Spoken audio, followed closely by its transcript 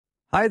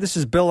Hi, this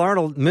is Bill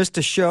Arnold. Missed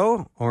a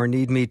show or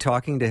need me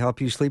talking to help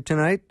you sleep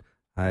tonight?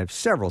 I have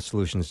several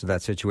solutions to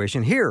that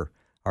situation. Here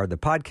are the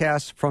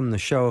podcasts from the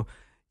show.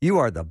 You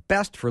are the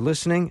best for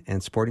listening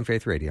and supporting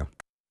Faith Radio.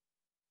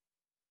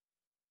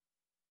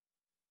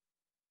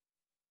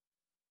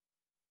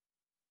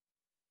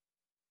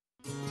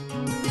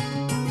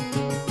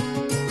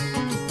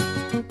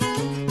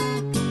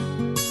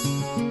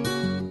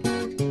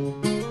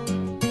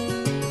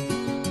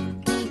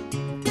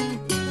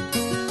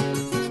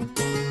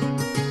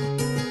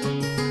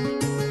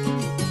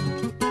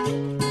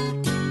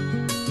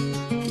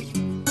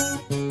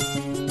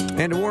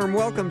 And a warm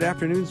welcome to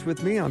Afternoons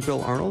with me. I'm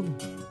Bill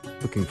Arnold.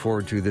 Looking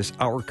forward to this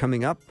hour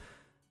coming up.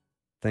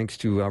 Thanks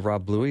to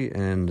Rob Bluey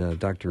and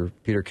Dr.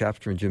 Peter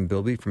Kapsner and Jim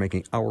Bilby for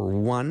making Hour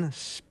 1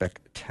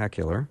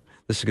 spectacular.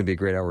 This is going to be a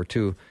great hour,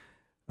 too.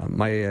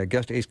 My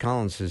guest, Ace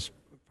Collins,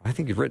 I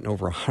think he's written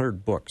over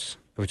 100 books,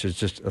 which is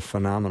just a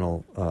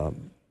phenomenal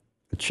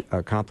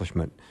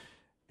accomplishment.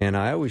 And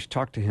I always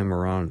talk to him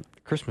around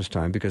Christmas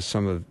time because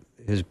some of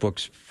his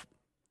books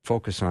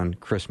focus on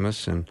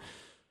Christmas and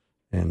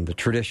the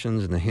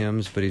traditions and the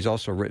hymns, but he's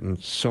also written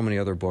so many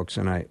other books,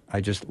 and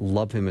I just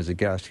love him as a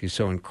guest. He's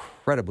so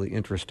incredibly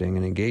interesting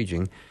and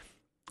engaging,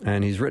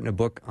 and he's written a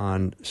book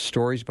on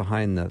stories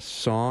behind the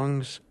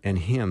songs and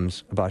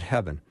hymns about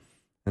heaven.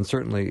 And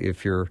certainly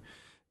if you're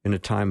in a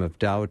time of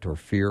doubt or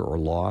fear or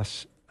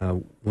loss,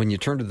 when you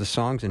turn to the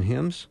songs and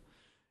hymns,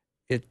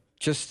 it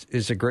just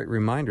is a great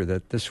reminder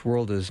that this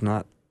world is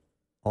not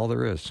all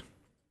there is.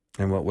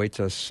 And what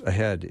waits us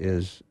ahead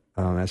is,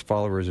 as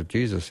followers of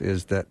Jesus,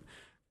 is that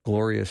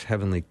glorious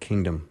heavenly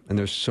kingdom. And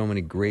there's so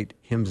many great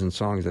hymns and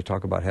songs that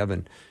talk about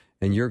heaven,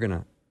 and you're going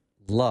to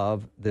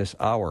love this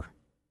hour.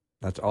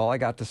 That's all I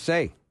got to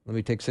say. Let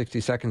me take 60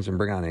 seconds and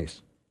bring on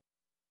Ace.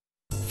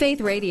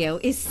 Faith Radio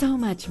is so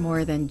much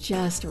more than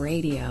just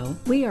radio.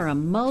 We are a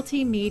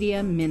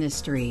multimedia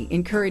ministry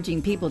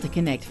encouraging people to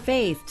connect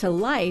faith to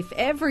life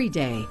every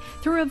day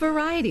through a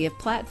variety of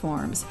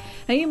platforms.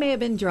 Now, you may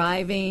have been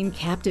driving,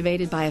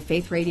 captivated by a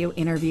Faith Radio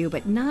interview,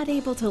 but not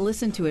able to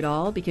listen to it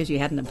all because you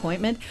had an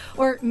appointment,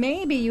 or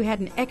maybe you had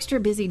an extra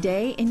busy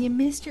day and you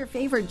missed your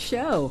favorite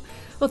show.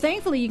 Well,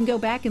 thankfully, you can go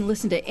back and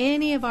listen to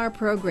any of our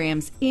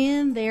programs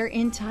in their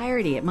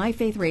entirety at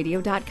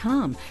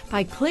myfaithradio.com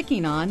by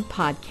clicking on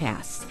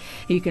podcasts.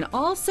 You can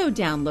also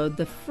download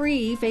the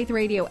free Faith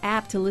Radio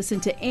app to listen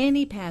to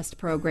any past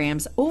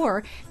programs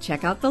or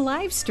check out the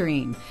live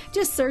stream.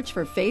 Just search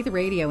for Faith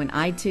Radio in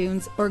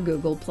iTunes or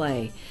Google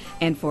Play.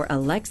 And for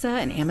Alexa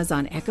and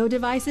Amazon Echo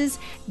devices,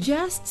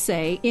 just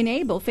say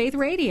Enable Faith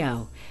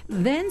Radio.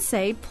 Then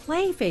say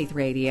Play Faith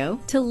Radio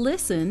to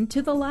listen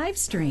to the live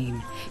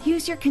stream.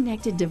 Use your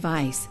connected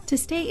device to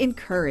stay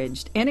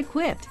encouraged and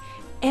equipped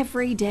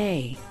every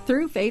day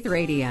through Faith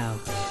Radio.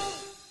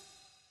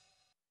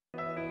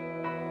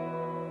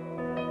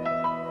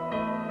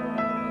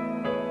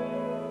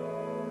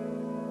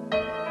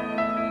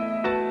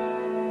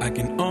 I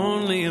can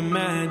only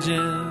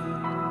imagine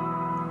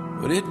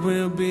what it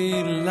will be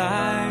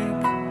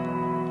like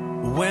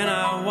when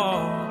I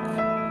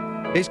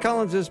walk. Ace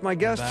Collins is my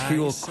guest. He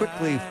will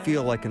quickly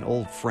feel like an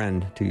old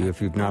friend to you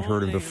if you've not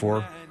heard him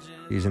before.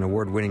 He's an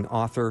award-winning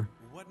author,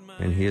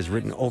 and he has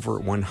written over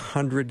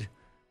 100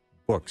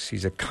 books.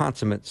 He's a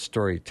consummate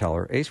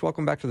storyteller. Ace,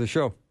 welcome back to the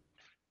show.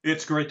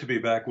 It's great to be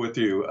back with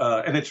you,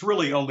 and it's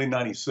really only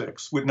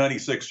 96. With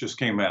 96 just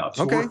came out,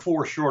 so okay. We're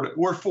four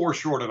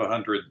short of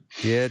 100.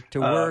 Get to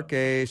work,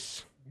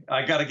 Ace.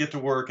 I got to get to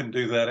work and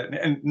do that,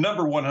 and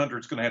number 100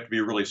 is going to have to be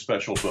a really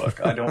special book.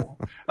 I don't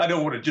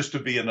want it just to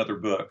be another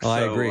book. Oh,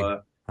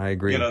 so, I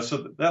agree.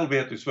 So that'll be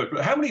at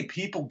special. How many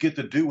people get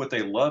to do what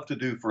they love to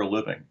do for a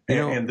living?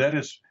 And that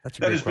has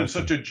been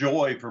such a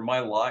joy for my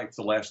life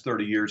the last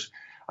 30 years.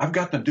 I've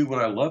got to do what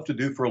I love to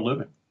do for a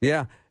living.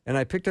 Yeah. And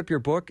I picked up your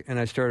book and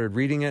I started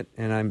reading it,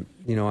 and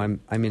I'm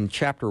in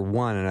chapter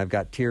 1, and I've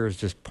got tears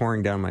just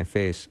pouring down my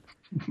face.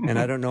 And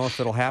I don't know if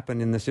it'll happen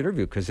in this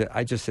interview because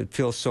it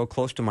feels so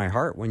close to my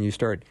heart when you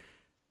start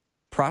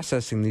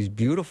processing these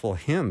beautiful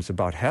hymns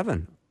about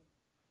heaven.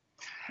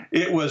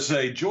 It was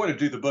a joy to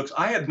do the books.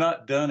 I had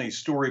not done a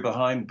story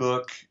behind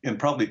book in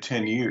probably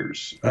 10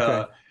 years.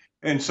 Okay.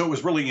 And so it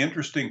was really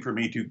interesting for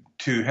me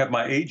to have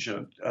my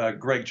agent,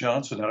 Greg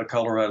Johnson out of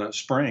Colorado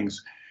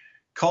Springs,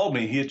 called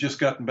me. He had just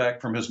gotten back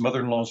from his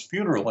mother-in-law's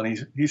funeral,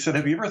 and he said,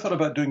 "Have you ever thought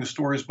about doing the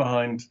stories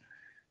behind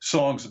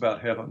songs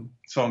about heaven,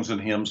 songs and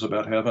hymns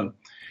about heaven?"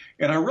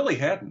 And I really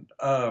hadn't.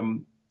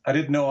 I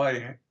didn't know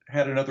I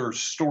had another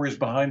stories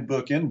behind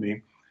book in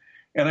me.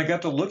 And I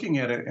got to looking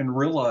at it and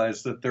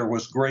realized that there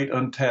was great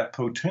untapped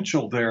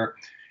potential there.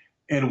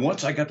 And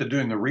once I got to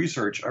doing the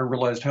research, I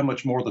realized how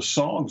much more the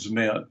songs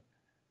meant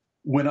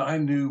when I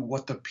knew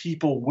what the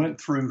people went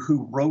through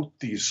who wrote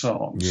these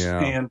songs.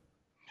 Yeah.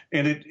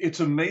 And it's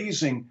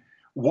amazing.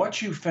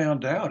 What you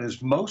found out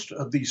is most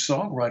of these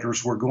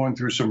songwriters were going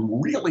through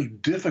some really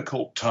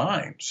difficult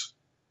times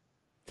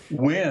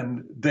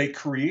when they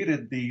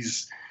created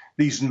these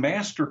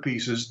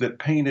masterpieces that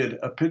painted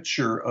a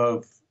picture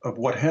of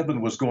what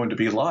heaven was going to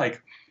be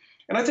like.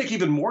 And I think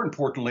even more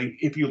importantly,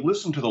 if you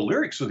listen to the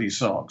lyrics of these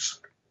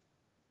songs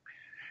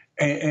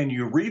and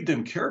you read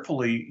them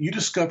carefully, you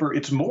discover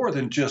it's more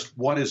than just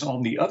what is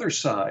on the other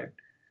side,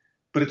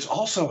 but it's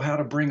also how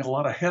to bring a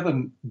lot of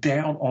heaven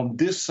down on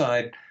this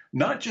side,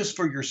 not just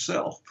for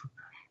yourself,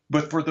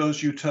 but for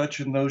those you touch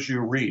and those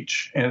you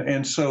reach.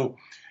 And so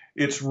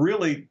it's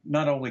really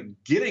not only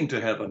getting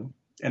to heaven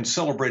and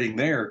celebrating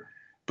there,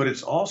 but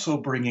it's also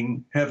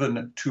bringing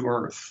heaven to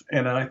earth.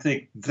 And I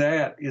think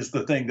that is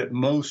the thing that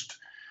most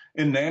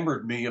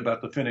enamored me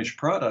about the finished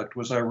product,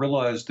 was I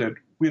realized that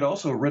we'd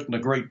also written a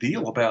great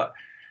deal about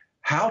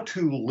how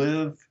to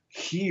live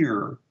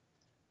here,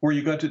 where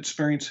you got to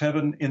experience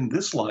heaven in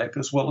this life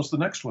as well as the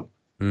next one.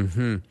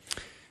 Mm-hmm.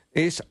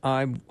 Ace,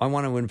 I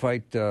want to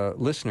invite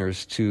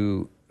listeners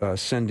to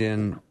send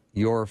in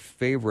your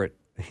favorite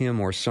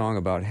hymn or song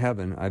about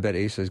heaven. I bet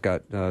Ace has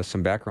got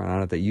some background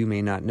on it that you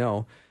may not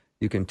know.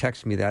 You can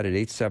text me that at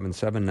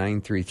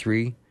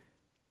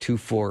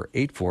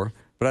 877-933-2484.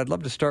 But I'd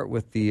love to start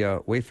with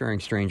the Wayfaring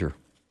Stranger.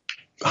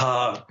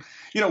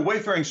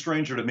 Wayfaring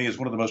Stranger to me is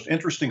one of the most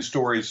interesting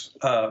stories.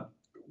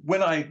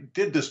 When I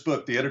did this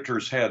book, the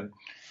editors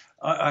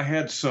I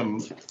had some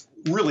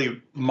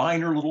really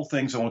minor little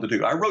things I wanted to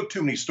do. I wrote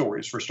too many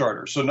stories, for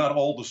starters, so not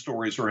all the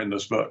stories are in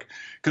this book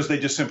because they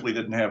just simply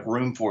didn't have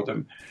room for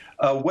them.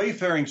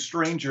 Wayfaring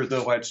Stranger,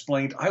 though, I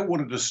explained, I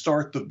wanted to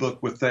start the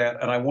book with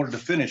that, and I wanted to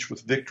finish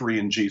with Victory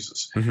in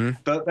Jesus. Mm-hmm.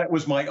 That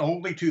was my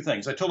only two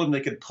things. I told them they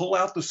could pull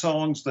out the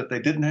songs that they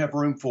didn't have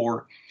room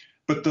for,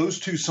 but those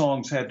two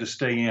songs had to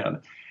stay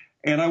in.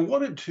 And I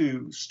wanted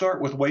to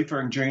start with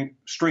Wayfaring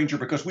Stranger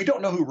because we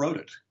don't know who wrote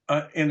it.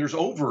 And there's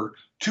over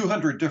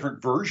 200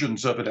 different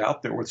versions of it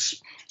out there with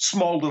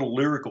small little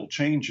lyrical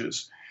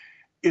changes.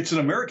 It's an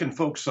American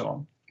folk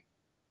song.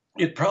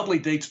 It probably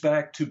dates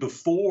back to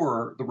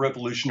before the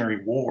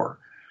Revolutionary War.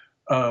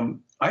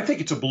 I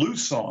think it's a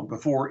blues song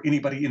before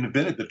anybody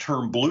invented the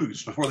term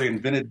blues, before they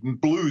invented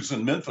blues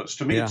in Memphis.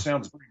 To me, It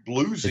sounds very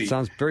bluesy. It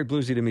sounds very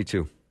bluesy to me,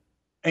 too.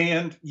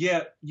 And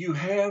yet you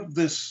have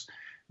this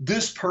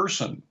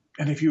person,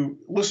 and if you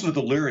listen to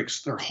the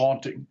lyrics, they're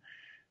haunting,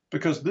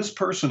 because this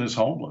person is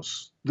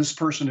homeless. This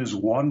person is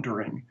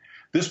wandering.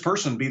 This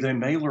person, be they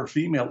male or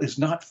female, is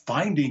not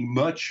finding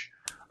much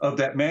of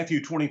that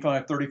Matthew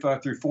 25,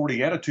 35 through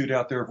 40 attitude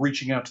out there of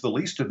reaching out to the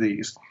least of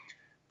these.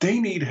 They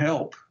need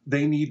help.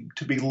 They need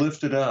to be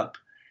lifted up.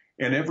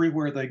 And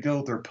everywhere they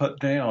go, they're put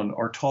down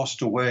or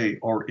tossed away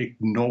or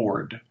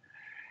ignored.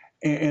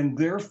 And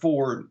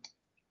therefore,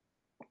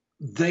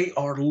 they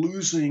are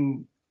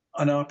losing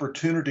an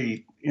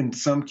opportunity in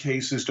some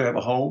cases to have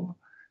a home,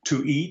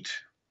 to eat,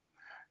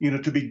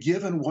 to be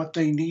given what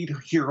they need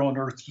here on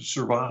earth to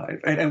survive.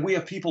 And we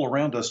have people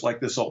around us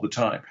like this all the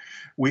time.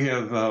 We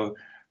have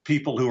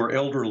people who are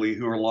elderly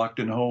who are locked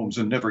in homes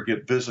and never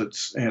get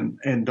visits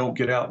and don't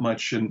get out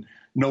much, and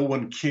no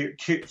one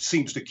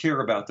seems to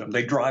care about them.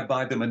 They drive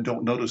by them and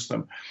don't notice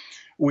them.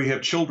 We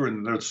have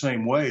children that are the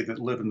same way that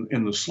live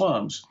in the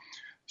slums.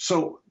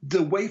 So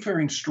the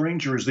Wayfaring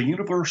Stranger is the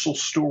universal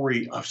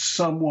story of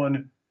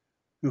someone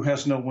who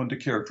has no one to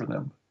care for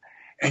them.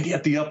 And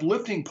yet the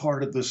uplifting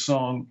part of this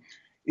song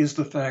is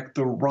the fact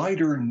the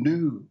writer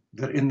knew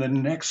that in the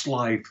next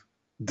life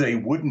they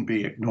wouldn't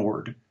be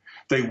ignored.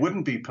 They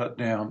wouldn't be put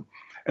down.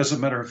 As a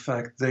matter of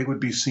fact, they would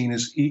be seen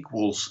as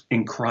equals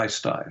in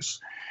Christ's eyes.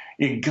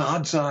 In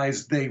God's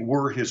eyes, they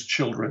were his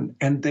children,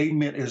 and they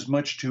meant as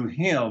much to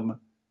him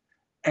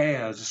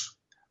as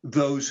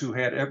those who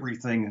had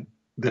everything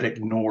that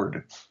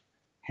ignored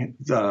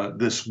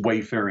this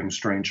wayfaring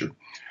stranger.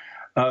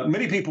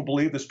 Many people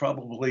believe this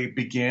probably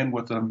began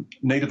with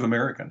Native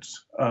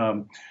Americans,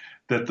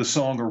 that the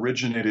song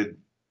originated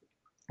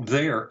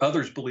there.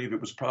 Others believe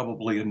it was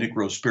probably a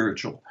Negro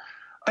spiritual.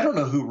 I don't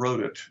know who wrote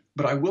it,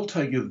 but I will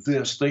tell you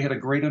this. They had a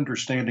great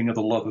understanding of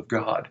the love of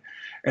God,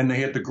 and they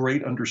had the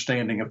great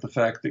understanding of the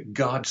fact that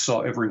God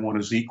saw everyone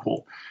as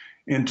equal.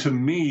 And to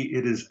me,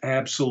 it is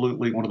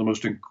absolutely one of the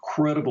most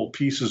incredible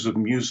pieces of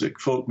music,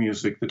 folk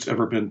music, that's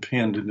ever been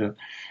penned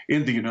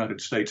in the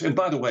United States. And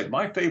by the way,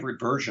 my favorite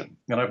version,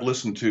 and I've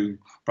listened to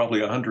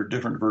probably 100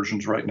 different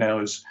versions right now,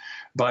 is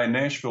by a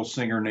Nashville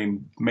singer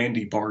named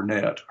Mandy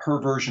Barnett.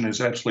 Her version is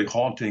absolutely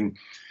haunting.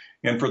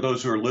 And for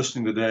those who are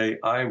listening today,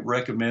 I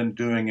recommend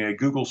doing a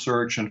Google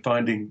search and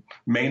finding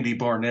Mandy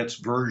Barnett's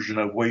version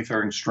of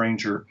Wayfaring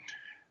Stranger,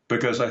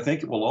 because I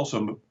think it will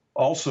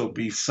also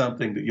be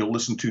something that you'll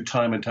listen to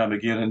time and time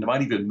again, and it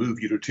might even move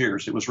you to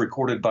tears. It was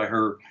recorded by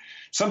her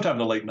sometime in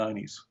the late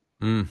 90s.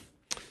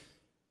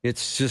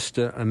 It's just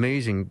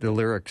amazing, the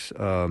lyrics.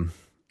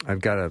 I've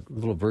got a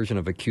little version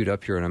of it queued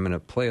up here, and I'm going to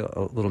play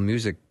a little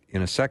music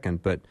in a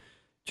second, but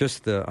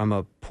just I'm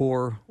a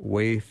poor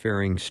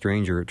wayfaring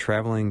stranger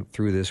traveling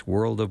through this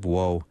world of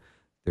woe.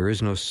 There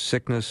is no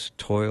sickness,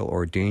 toil,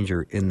 or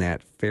danger in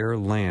that fair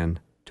land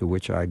to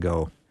which I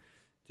go.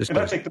 And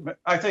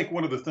I think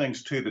one of the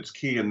things, too, that's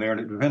key in there,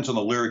 and it depends on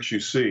the lyrics you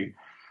see,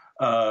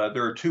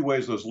 there are two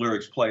ways those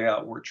lyrics play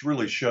out, which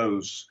really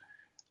shows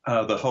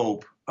the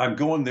hope, I'm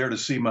going there to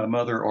see my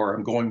mother, or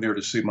I'm going there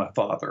to see my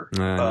father.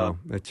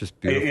 It's just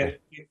beautiful.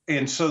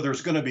 And so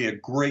there's going to be a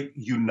great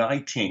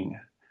uniting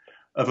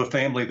of a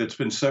family that's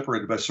been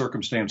separated by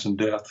circumstance and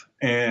death.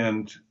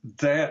 And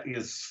that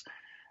is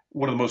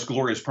one of the most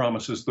glorious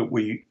promises that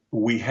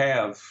we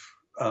have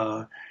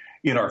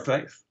in our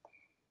faith.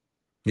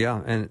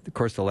 Yeah, and of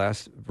course the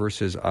last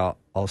verse is,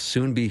 I'll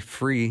soon be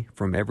free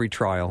from every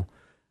trial.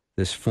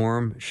 This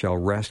form shall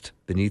rest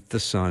beneath the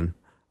sun.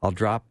 I'll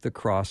drop the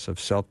cross of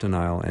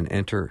self-denial and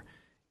enter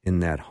in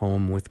that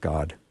home with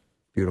God.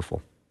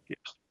 Beautiful. Yes.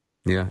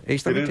 Yeah.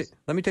 Ace,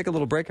 let me take a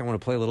little break. I want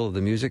to play a little of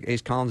the music.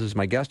 Ace Collins is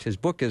my guest. His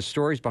book is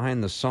Stories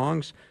Behind the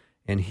Songs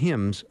and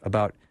Hymns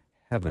About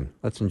Heaven.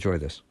 Let's enjoy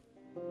this.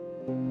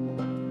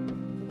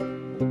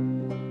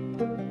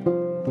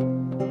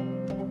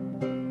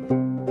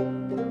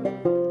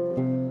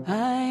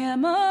 I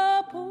am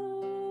a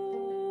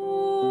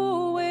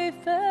poor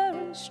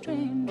wayfaring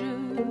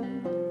stranger,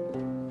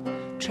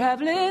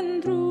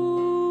 traveling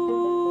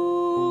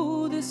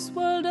through this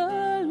world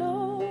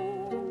alone.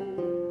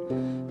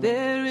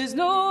 There is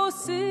no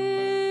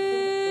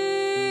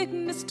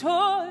sickness, toil,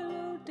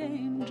 or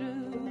danger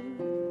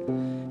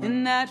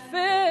in that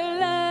fair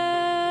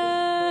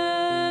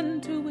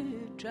land to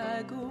which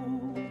I go.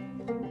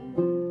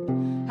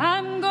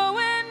 I'm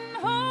going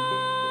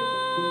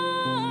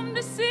home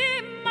to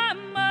see my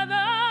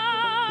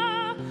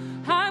mother.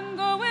 I'm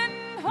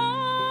going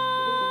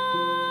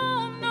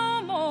home,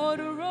 no more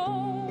to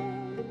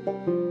roam.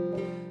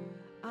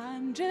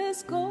 I'm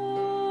just going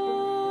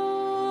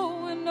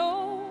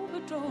over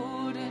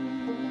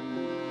Jordan.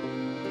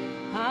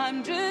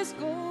 I'm just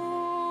going.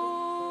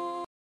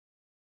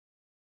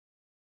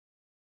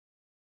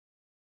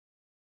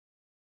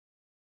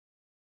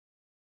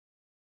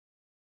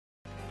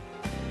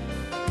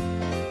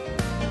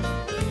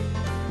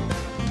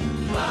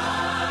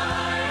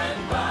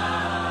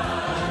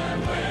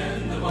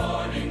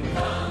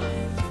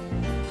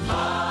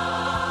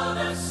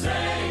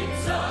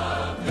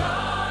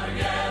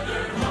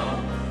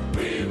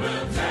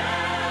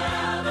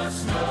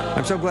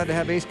 I'm so glad to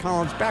have Ace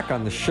Collins back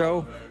on the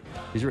show.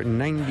 He's written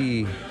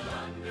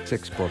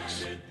 96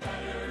 books.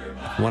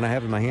 The one I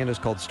have in my hand is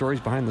called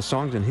Stories Behind the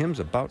Songs and Hymns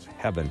About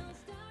Heaven.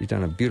 He's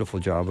done a beautiful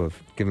job of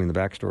giving the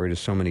backstory to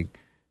so many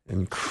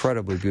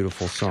incredibly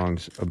beautiful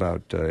songs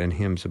about and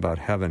hymns about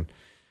heaven.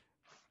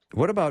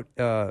 What about,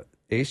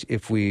 Ace,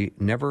 If We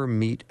Never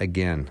Meet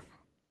Again?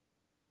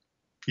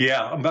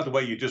 Yeah, and by the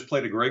way, you just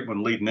played a great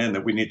one leading in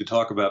that we need to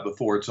talk about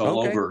before it's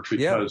all over,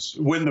 because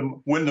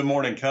when the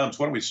morning comes,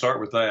 why don't we start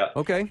with that?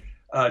 Okay.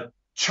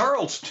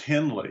 Charles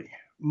Tindley,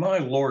 my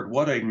Lord,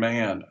 what a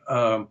man.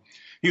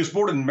 He was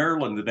born in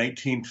Maryland in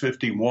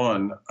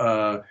 1851.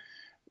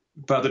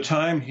 By the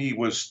time he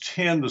was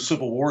 10, the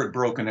Civil War had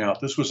broken out.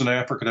 This was an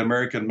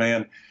African-American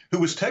man who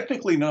was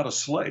technically not a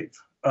slave.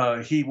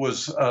 He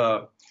was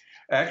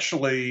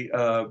actually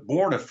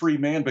born a free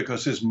man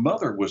because his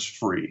mother was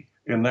free.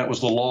 And that was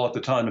the law at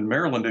the time in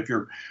Maryland. If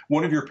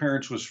one of your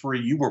parents was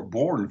free, you were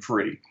born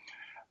free.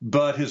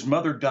 But his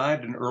mother died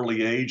at an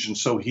early age, and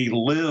so he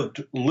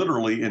lived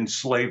literally in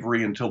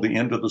slavery until the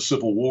end of the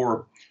Civil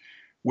War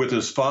with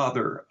his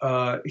father.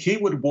 He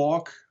would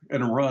walk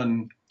and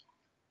run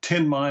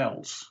 10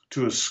 miles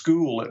to a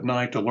school at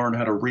night to learn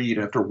how to read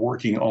after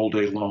working all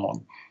day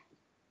long.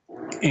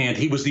 And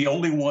he was the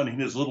only one in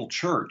his little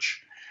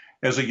church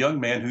as a young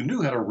man who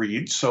knew how to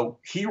read, so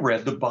he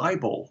read the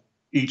Bible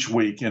each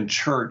week in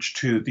church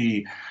to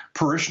the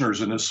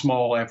parishioners in his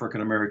small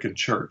African-American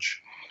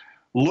church,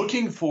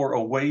 looking for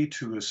a way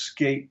to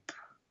escape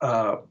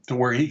to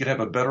where he could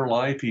have a better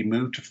life. He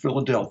moved to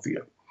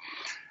Philadelphia.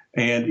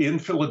 And in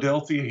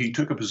Philadelphia, he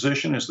took a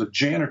position as the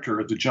janitor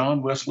of the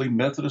John Wesley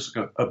Methodist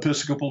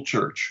Episcopal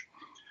Church.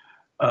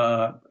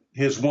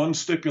 His one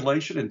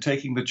stipulation in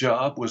taking the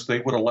job was they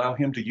would allow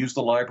him to use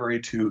the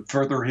library to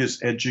further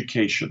his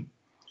education.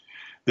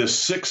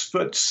 This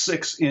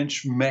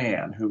 6'6"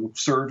 man who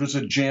served as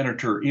a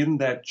janitor in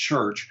that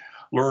church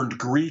learned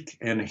Greek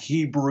and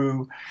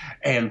Hebrew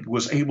and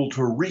was able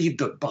to read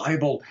the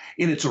Bible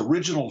in its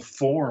original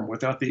form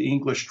without the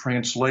English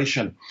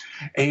translation.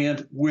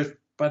 And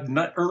by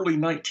the early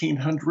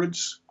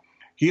 1900s,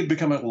 he had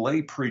become a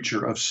lay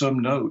preacher of some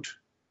note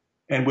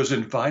and was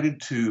invited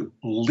to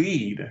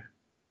lead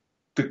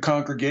the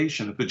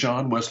congregation of the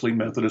John Wesley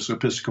Methodist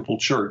Episcopal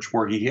Church,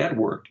 where he had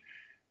worked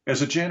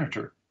as a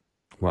janitor.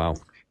 Wow.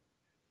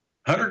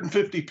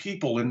 150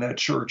 people in that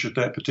church at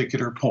that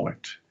particular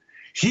point.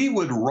 He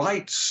would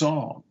write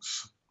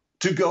songs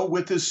to go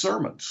with his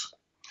sermons.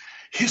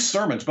 His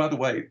sermons, by the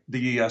way,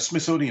 the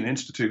Smithsonian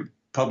Institute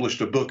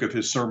published a book of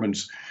his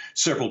sermons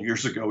several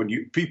years ago,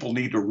 and people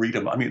need to read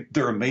them. I mean,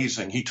 they're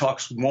amazing. He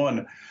talks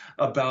one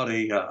about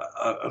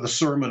the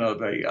sermon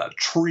of a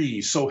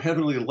tree so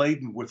heavily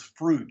laden with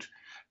fruit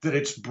that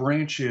its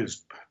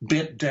branches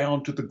bent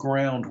down to the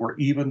ground where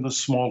even the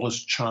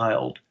smallest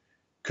child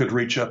could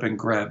reach up and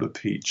grab a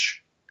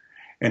peach.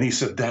 And he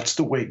said, that's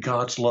the way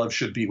God's love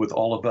should be with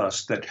all of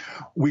us, that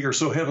we are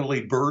so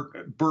heavily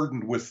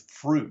burdened with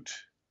fruit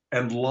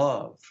and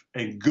love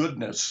and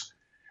goodness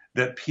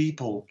that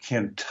people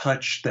can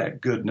touch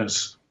that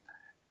goodness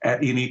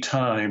at any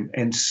time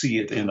and see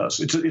it in us.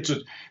 It's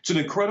an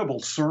incredible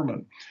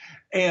sermon.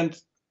 And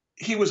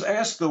he was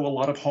asked, though, a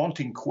lot of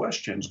haunting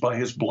questions by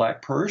his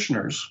black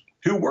parishioners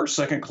who were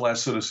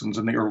second-class citizens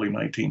in the early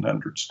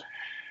 1900s.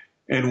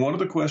 And one of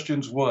the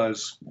questions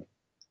was,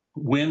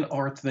 when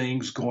are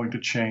things going to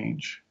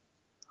change?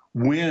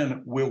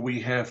 When will we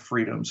have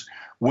freedoms?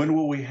 When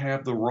will we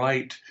have the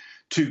right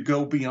to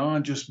go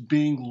beyond just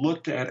being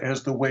looked at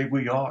as the way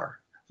we are?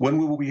 When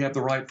will we have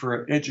the right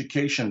for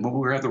education? When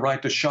will we have the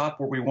right to shop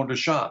where we want to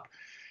shop?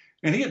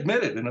 And he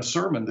admitted in a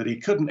sermon that he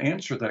couldn't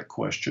answer that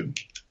question.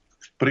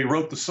 But he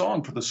wrote the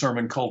song for the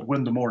sermon called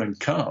When the Morning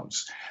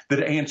Comes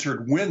that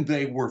answered when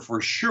they were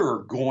for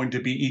sure going to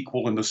be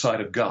equal in the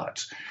sight of God.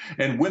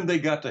 And when they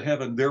got to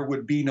heaven, there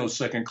would be no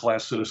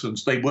second-class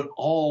citizens. They would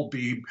all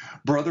be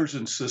brothers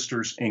and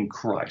sisters in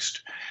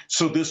Christ.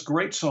 So this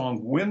great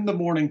song, When the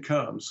Morning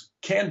Comes,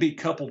 can be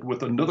coupled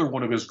with another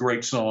one of his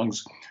great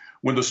songs,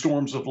 When the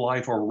Storms of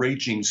Life Are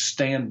Raging,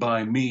 Stand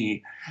By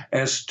Me,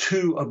 as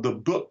two of the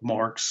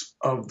bookmarks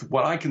of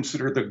what I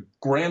consider the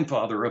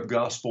grandfather of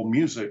gospel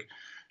music,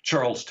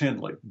 Charles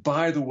Tindley.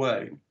 By the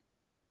way,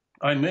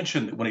 I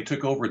mentioned that when he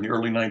took over in the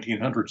early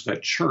 1900s,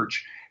 that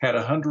church had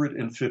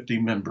 150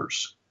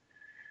 members.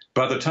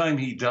 By the time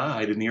he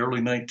died in the early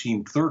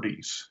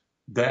 1930s,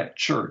 that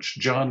church,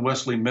 John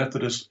Wesley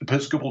Methodist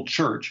Episcopal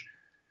Church,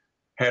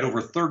 had over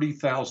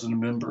 30,000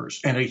 members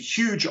and a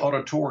huge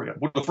auditorium,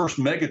 one of the first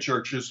mega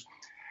churches.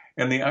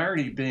 And the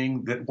irony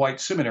being that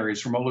white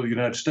seminaries from all over the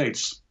United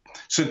States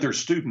sent their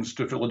students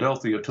to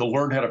Philadelphia to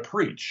learn how to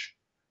preach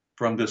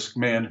from this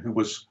man who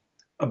was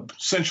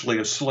essentially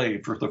a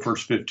slave for the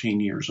first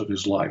 15 years of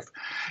his life.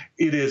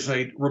 It is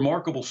a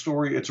remarkable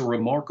story. It's a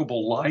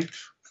remarkable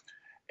life.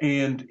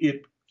 And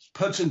it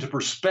puts into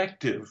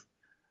perspective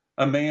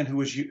a man who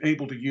was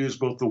able to use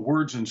both the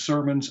words and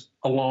sermons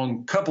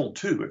along, coupled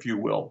to, if you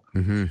will,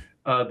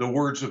 the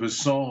words of his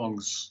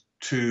songs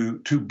to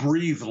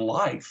breathe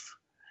life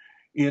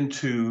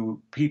into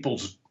people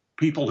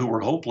who were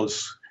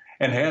hopeless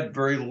and had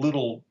very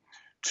little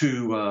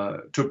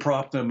to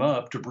prop them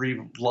up, to breathe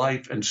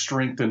life and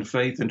strength and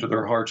faith into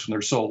their hearts and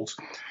their souls.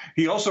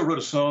 He also wrote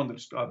a song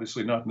that's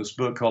obviously not in this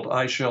book called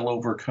I Shall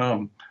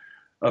Overcome,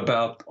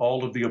 about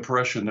all of the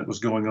oppression that was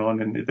going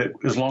on, and that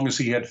as long as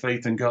he had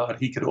faith in God,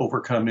 he could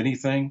overcome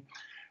anything.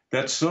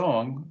 That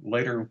song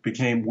later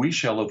became We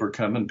Shall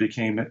Overcome and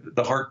became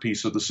the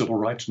heartpiece of the civil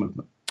rights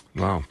movement.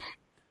 Wow.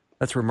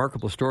 That's a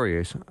remarkable story,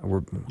 Ace.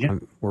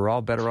 We're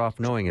all better off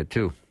knowing it,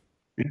 too.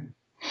 Yeah.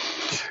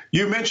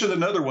 You mentioned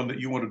another one that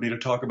you wanted me to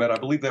talk about. I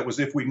believe that was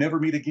If We Never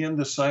Meet Again,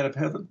 This Side of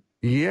Heaven.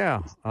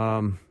 Yeah.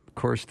 Of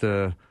course,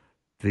 the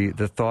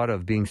thought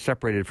of being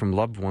separated from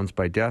loved ones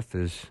by death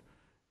is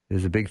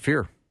a big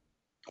fear.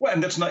 Well,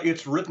 and it's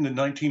written in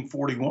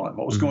 1941.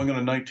 What was going on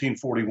in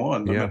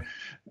 1941? Yeah.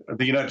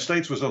 The United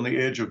States was on the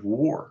edge of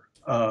war.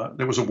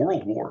 There was a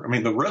world war. I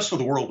mean, the rest of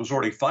the world was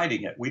already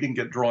fighting it. We didn't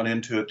get drawn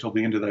into it till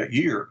the end of that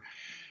year.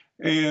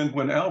 And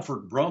when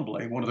Alfred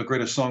Brumley, one of the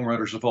greatest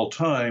songwriters of all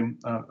time,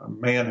 a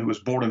man who was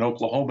born in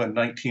Oklahoma in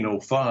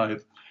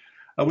 1905,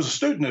 was a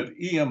student of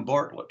E.M.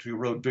 Bartlett, who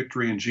wrote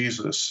Victory in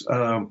Jesus.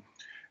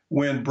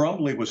 When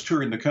Brumley was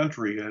touring the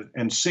country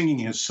and singing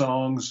his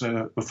songs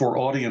before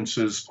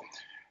audiences,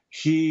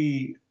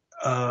 he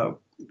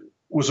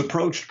was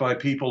approached by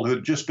people who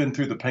had just been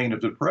through the pain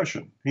of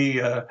depression.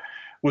 He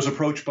was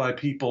approached by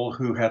people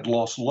who had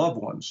lost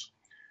loved ones.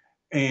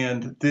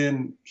 And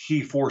then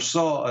he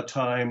foresaw a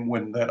time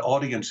when that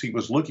audience he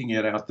was looking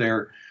at out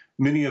there,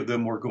 many of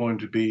them were going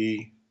to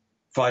be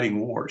fighting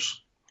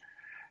wars.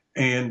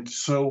 And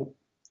so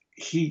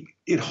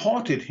it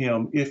haunted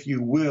him, if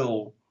you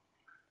will,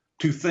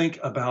 to think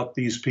about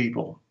these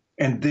people.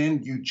 And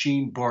then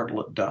Eugene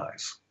Bartlett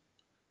dies,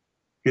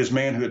 his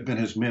man who had been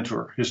his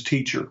mentor, his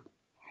teacher.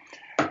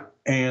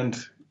 And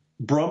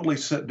Brumley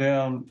sat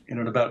down and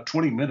in about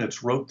 20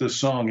 minutes wrote this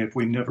song, If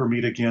We Never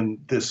Meet Again,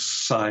 This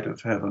Side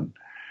of Heaven.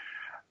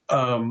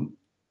 And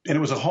it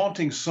was a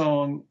haunting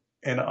song,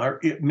 and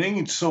it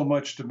means so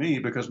much to me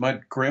because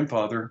my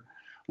grandfather,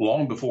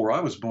 long before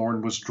I was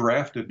born, was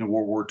drafted in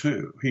World War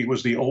II. He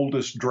was the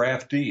oldest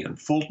draftee in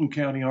Fulton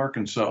County,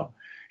 Arkansas.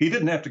 He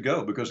didn't have to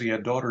go because he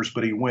had daughters,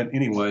 but he went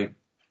anyway.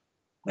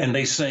 And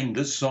they sang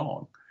this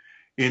song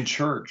in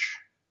church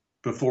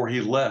before he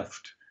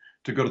left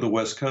to go to the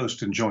West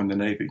Coast and join the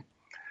Navy.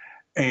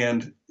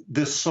 And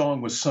this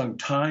song was sung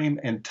time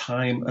and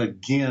time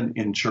again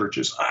in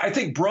churches. I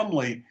think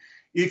Brumley,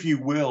 if you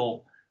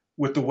will,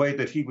 with the way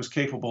that he was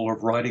capable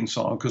of writing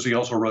song, because he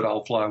also wrote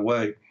I'll Fly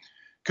Away,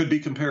 could be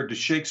compared to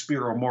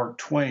Shakespeare or Mark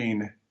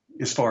Twain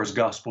as far as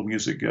gospel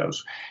music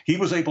goes. He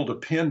was able to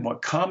pen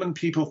what common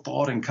people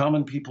thought and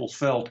common people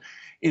felt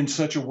in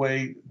such a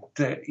way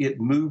that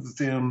it moved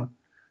them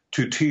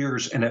to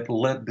tears and it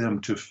led them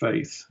to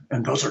faith.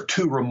 And those are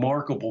two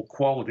remarkable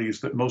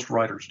qualities that most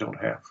writers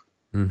don't have.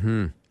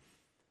 Mm-hmm.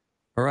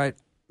 All right.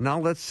 Now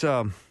let's,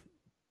 I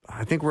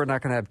think we're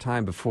not going to have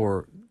time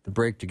before the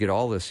break to get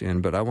all this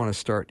in, but I want to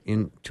start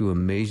into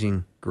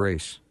Amazing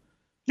Grace.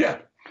 Yeah.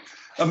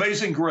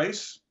 Amazing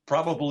Grace,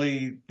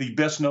 probably the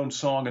best known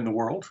song in the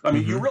world. I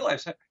mean, you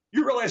realize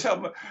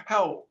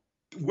how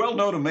well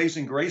known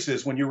Amazing Grace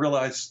is when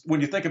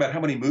you think about how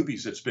many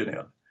movies it's been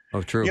in.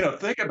 Oh, true.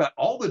 Think about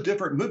all the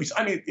different movies.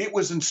 I mean, it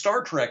was in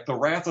Star Trek, The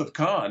Wrath of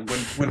Khan.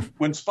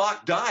 When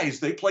Spock dies,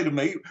 they played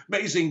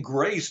Amazing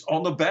Grace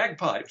on the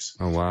bagpipes.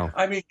 Oh, wow.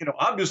 I mean,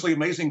 obviously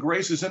Amazing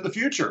Grace is in the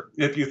future,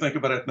 if you think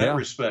about it in that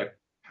respect.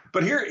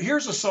 But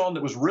here's a song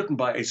that was written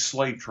by a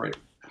slave trader,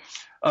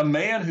 a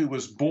man who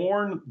was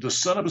born the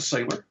son of a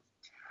sailor,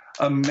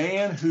 a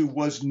man who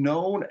was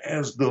known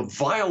as the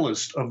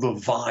vilest of the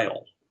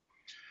vile.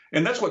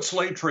 And that's what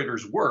slave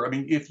traders were. I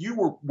mean, if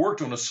you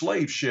worked on a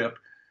slave ship,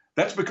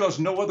 that's because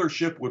no other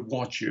ship would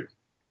want you.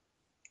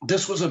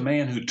 This was a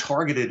man who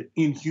targeted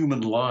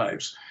inhuman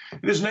lives.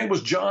 And his name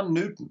was John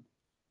Newton.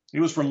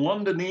 He was from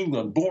London,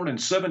 England, born in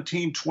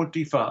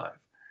 1725.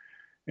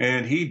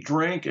 And he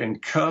drank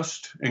and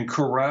cussed and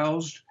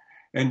caroused,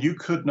 and you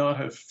could not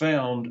have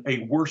found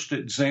a worse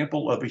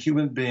example of a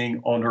human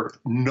being on earth.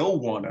 No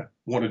one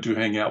wanted to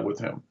hang out with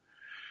him.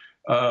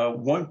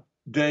 One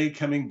day,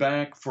 coming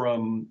back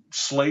from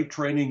slave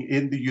training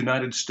in the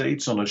United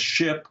States on a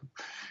ship,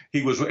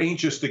 he was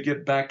anxious to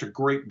get back to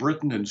Great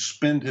Britain and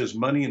spend his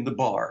money in the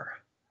bar.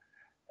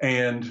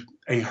 And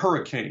a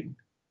hurricane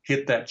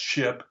hit that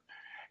ship,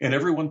 and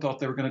everyone thought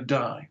they were going to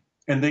die.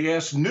 And they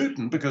asked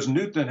Newton, because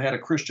Newton had a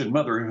Christian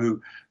mother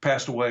who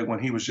passed away when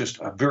he was just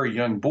a very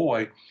young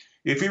boy,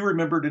 if he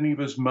remembered any of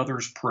his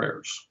mother's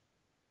prayers.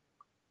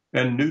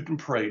 And Newton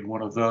prayed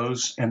one of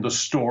those, and the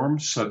storm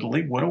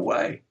suddenly went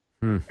away,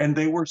 and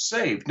they were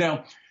saved.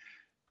 Now,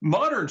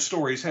 modern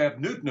stories have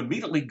Newton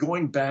immediately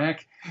going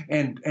back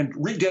and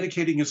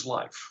rededicating his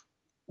life.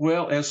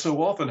 Well, as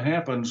so often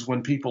happens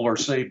when people are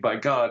saved by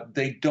God,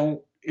 they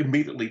don't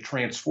immediately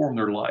transform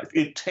their life.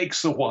 It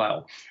takes a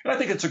while. And I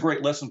think it's a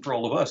great lesson for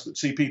all of us that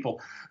see people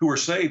who are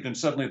saved and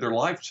suddenly their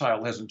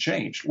lifestyle hasn't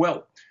changed.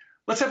 Well,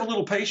 let's have a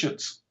little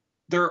patience.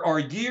 There are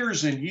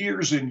years and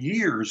years and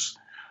years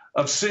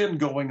of sin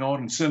going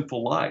on in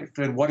sinful life.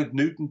 And what did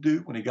Newton do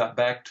when he got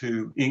back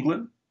to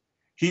England?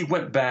 He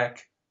went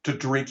back to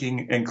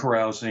drinking and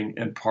carousing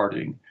and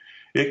partying.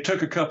 It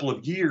took a couple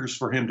of years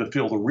for him to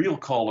feel the real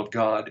call of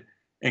God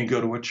and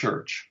go to a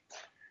church.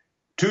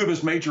 Two of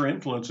his major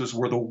influences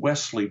were the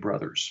Wesley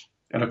brothers.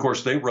 And of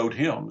course, they wrote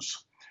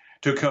hymns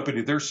to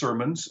accompany their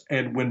sermons.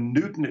 And when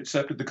Newton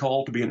accepted the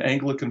call to be an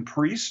Anglican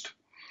priest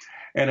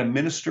and a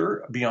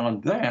minister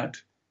beyond that,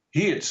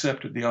 he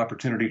accepted the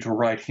opportunity to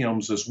write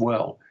hymns as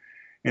well.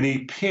 And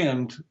he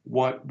penned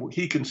what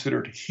he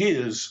considered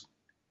his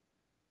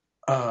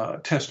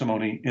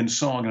testimony in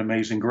song and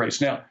Amazing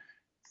Grace. Now,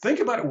 think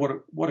about it,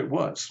 what it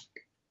was.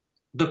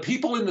 The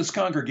people in this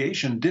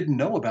congregation didn't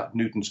know about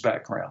Newton's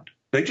background.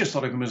 They just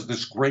thought of him as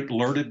this great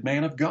learned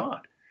man of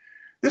God.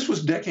 This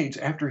was decades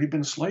after he'd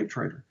been a slave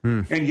trader.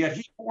 And yet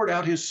he poured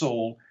out his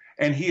soul,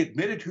 and he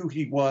admitted who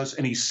he was,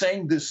 and he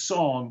sang this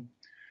song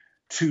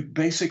to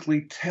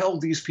basically tell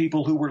these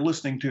people who were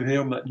listening to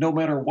him that no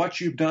matter what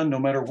you've done, no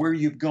matter where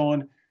you've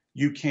gone,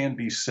 you can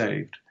be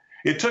saved.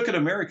 It took an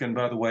American,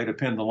 by the way, to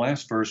pen the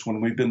last verse, when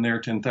we've been there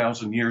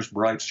 10,000 years,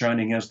 bright,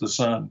 shining as the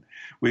sun.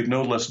 We've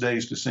no less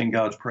days to sing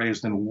God's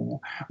praise than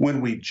when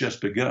we've just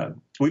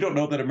begun. We don't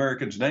know that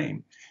American's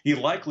name. He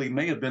likely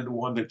may have been the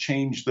one that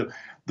changed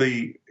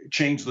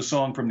the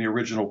song from the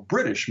original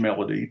British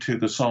melody to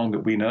the song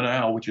that we know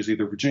now, which is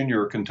either Virginia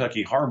or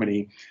Kentucky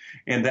Harmony.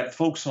 And that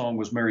folk song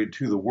was married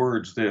to the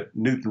words that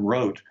Newton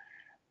wrote.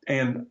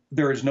 And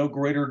there is no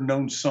greater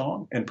known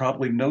song, and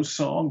probably no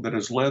song that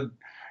has led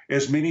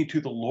as many to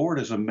the Lord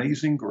as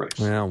Amazing Grace.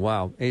 Yeah,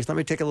 wow. Ace, let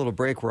me take a little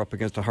break. We're up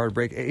against a hard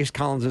break. Ace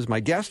Collins is my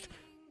guest.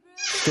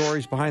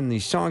 Stories behind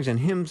these songs and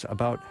hymns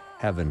about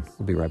heaven.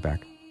 We'll be right back.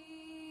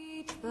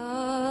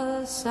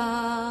 The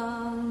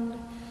sound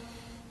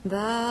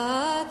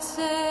that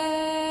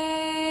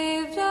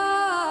saved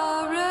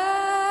a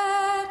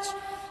wretch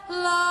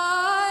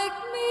like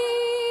me.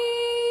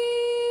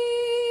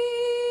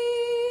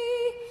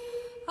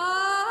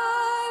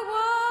 I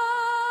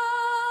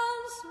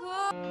once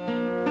was.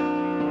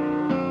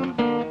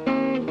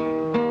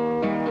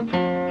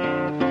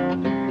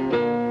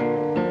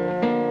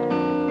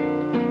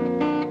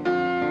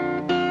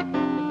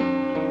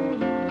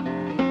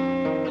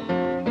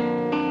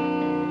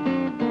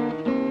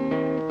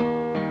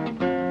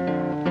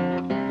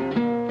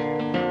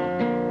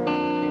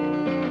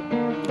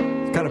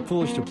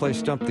 Foolish to play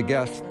Stump the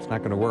Guest. It's not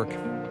going to work.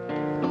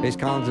 Ace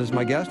Collins is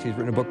my guest. He's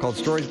written a book called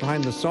Stories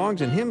Behind the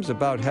Songs and Hymns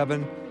About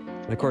Heaven.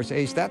 And of course,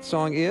 Ace, that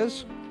song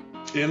is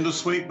In the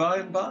Sweet By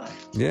and By.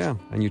 Yeah,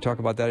 and you talk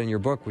about that in your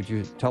book. Would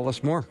you tell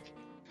us more?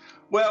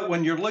 Well,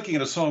 when you're looking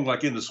at a song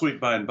like In the Sweet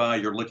By and By,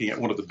 you're looking at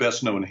one of the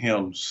best known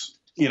hymns,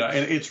 and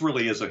it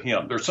really is a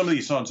hymn. There's some of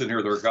these songs in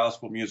here that are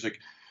gospel music.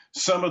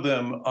 Some of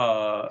them,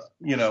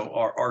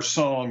 are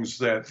songs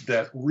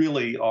that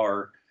really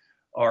are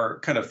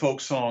kind of folk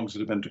songs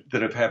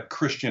that have had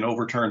Christian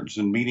overtones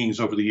and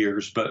meanings over the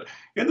years. But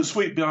In the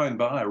Sweet By and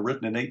By,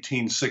 written in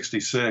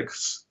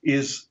 1866,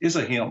 is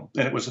a hymn,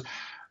 and it was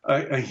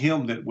a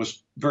hymn that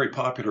was very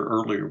popular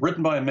earlier,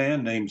 written by a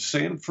man named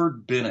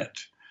Sanford Bennett.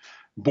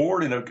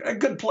 born in a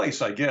good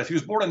place, I guess. He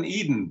was born in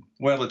Eden.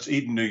 Well, it's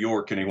Eden, New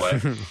York, anyway,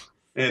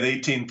 in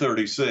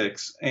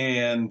 1836.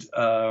 And,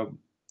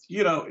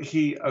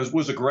 he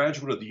was a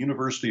graduate of the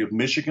University of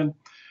Michigan.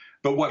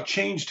 But what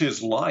changed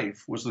his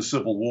life was the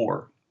Civil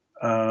War.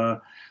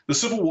 The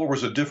Civil War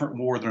was a different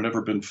war than had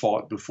ever been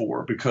fought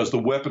before because the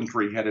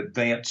weaponry had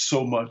advanced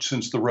so much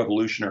since the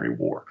Revolutionary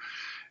War.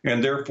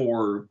 And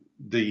therefore,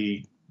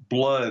 the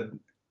blood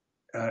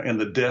and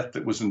the death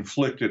that was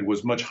inflicted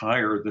was much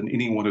higher than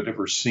anyone had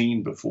ever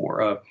seen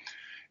before.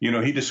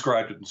 He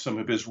described it in some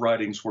of his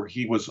writings where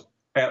he was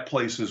at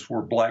places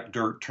where black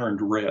dirt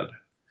turned red.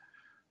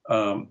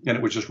 And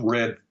it was just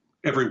red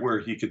everywhere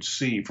he could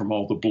see from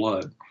all the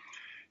blood.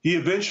 He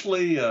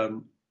eventually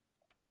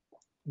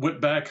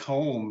went back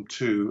home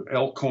to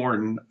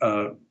Elkhorn,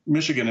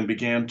 Michigan, and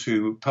began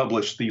to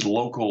publish the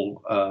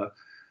local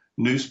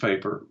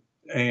newspaper,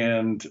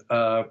 and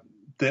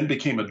then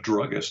became a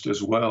druggist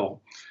as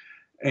well.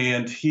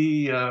 And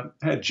he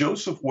had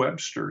Joseph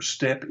Webster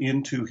step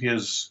into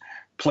his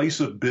place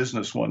of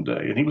business one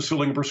day, and he was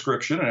filling a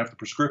prescription, and after the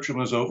prescription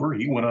was over,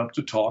 he went up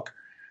to talk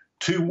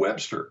to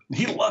Webster.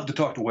 He loved to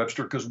talk to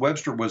Webster because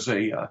Webster was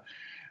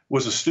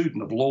a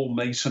student of Lowell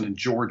Mason and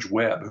George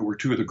Webb, who were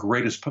two of the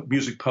greatest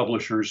music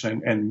publishers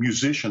and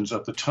musicians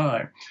of the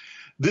time.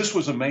 This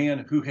was a man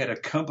who had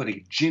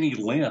accompanied Jenny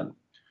Lind,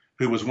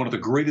 who was one of the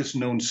greatest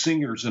known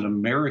singers in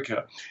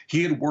America.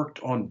 He had worked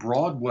on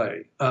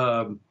Broadway.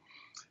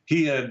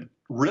 He had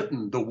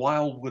written The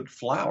Wildwood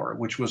Flower,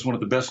 which was one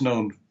of the best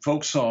known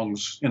folk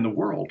songs in the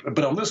world.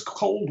 But on this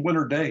cold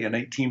winter day in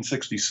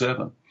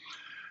 1867,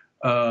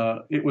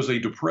 it was a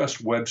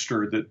depressed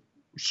Webster that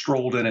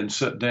strolled in and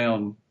sat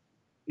down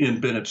in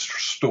Bennett's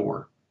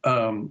store.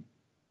 And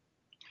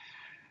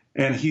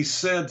he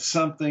said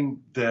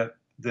something that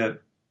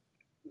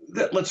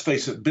let's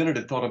face it, Bennett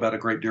had thought about a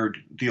great deal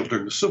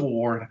during the Civil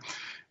War.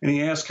 And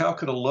he asked, how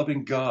could a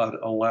loving God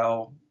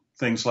allow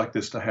things like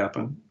this to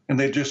happen? And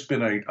there'd just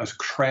been a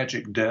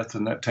tragic death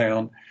in that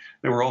town.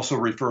 They were also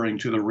referring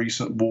to the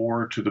recent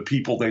war, to the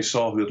people they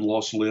saw who had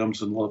lost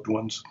limbs and loved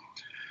ones.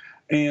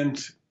 And,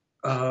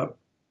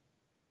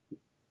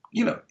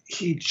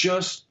 he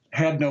just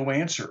had no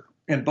answer.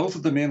 And both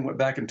of the men went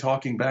back and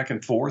talking back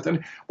and forth.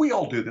 And we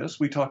all do this.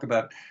 We talk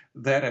about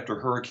that after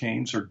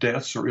hurricanes or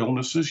deaths or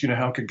illnesses.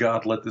 How could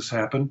God let this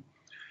happen?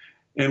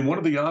 And one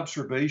of the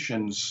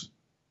observations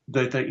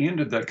that they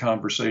ended that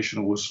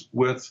conversation was,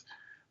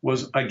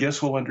 I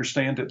guess we'll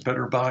understand it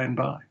better by and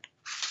by.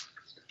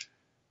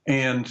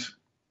 And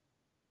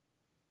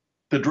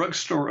the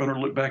drugstore owner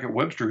looked back at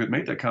Webster, who had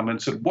made that comment,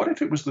 and said, what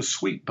if it was the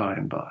sweet by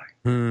and by?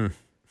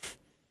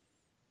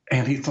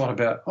 And he thought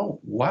about, oh,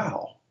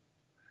 wow.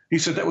 He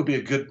said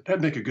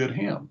that'd make a good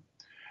hymn.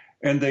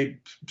 And they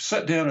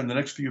sat down in the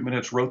next few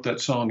minutes, wrote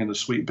that song in the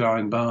sweet by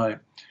and by.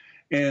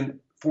 And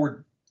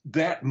for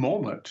that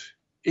moment,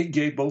 it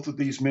gave both of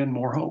these men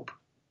more hope.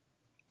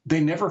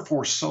 They never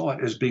foresaw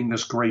it as being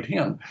this great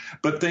hymn.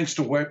 But thanks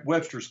to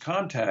Webster's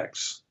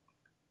contacts,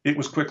 it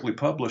was quickly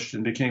published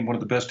and became one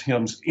of the best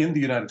hymns in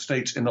the United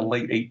States in the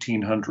late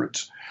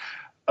 1800s.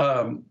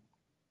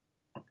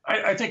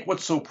 I think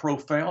what's so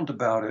profound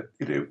about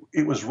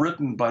it was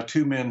written by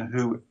two men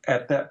who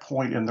at that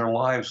point in their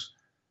lives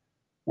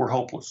were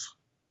hopeless.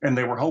 And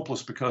they were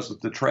hopeless because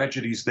of the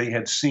tragedies they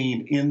had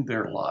seen in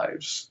their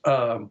lives.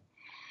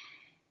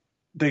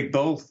 They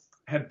both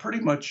had pretty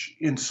much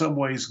in some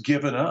ways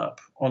given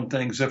up on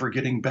things ever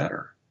getting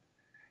better.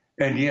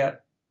 And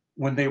yet,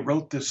 when they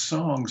wrote this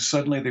song,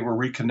 suddenly they were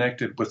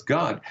reconnected with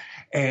God.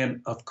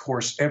 And of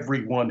course,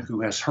 everyone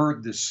who has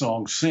heard this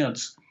song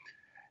since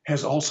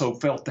has also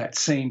felt that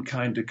same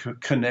kind of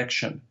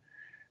connection.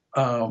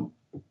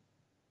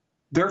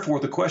 Therefore,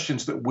 the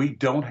questions that we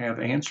don't have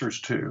answers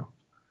to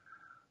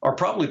are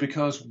probably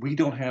because we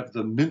don't have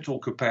the mental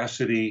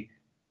capacity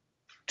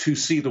to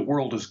see the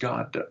world as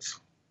God does.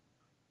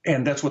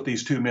 And that's what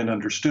these two men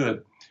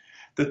understood,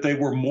 that they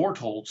were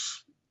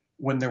mortals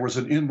when there was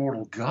an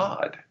immortal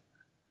God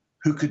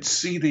who could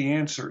see the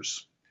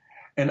answers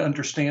and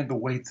understand the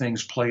way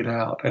things played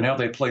out and how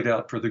they played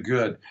out for the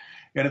good.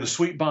 And in the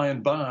sweet by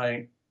and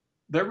by,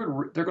 they're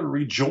going to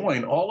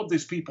rejoin all of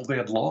these people they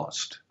had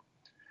lost,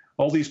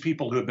 all these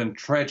people who had been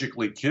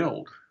tragically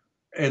killed,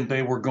 and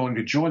they were going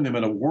to join them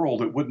in a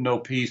world that would know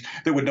peace,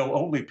 that would know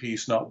only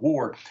peace, not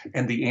war,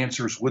 and the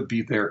answers would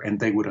be there, and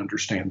they would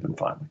understand them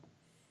finally.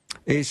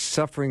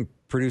 Suffering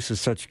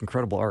produces such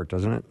incredible art,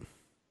 doesn't it?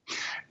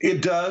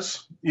 It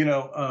does.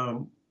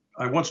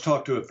 I once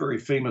talked to a very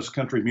famous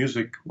country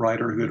music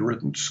writer who had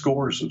written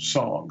scores of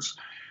songs.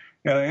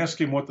 And I asked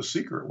him what the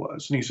secret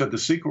was. And he said the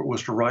secret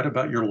was to write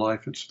about your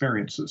life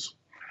experiences.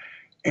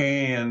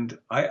 And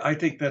I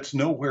think that's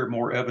nowhere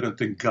more evident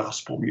than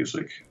gospel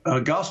music.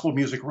 Gospel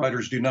music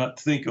writers do not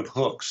think of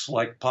hooks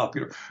like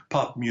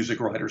pop music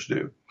writers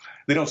do.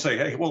 They don't say,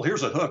 hey, well,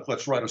 here's a hook,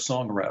 let's write a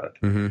song around it.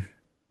 Mm-hmm.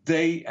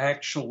 They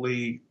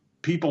actually,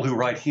 people who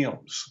write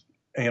hymns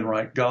and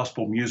write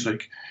gospel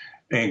music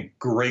and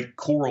great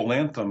choral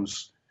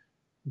anthems,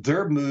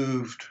 they're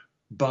moved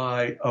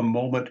by a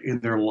moment in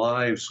their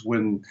lives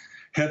when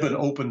heaven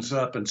opens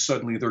up and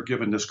suddenly they're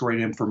given this great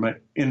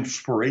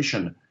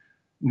inspiration,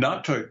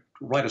 not to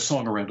write a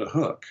song around a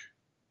hook,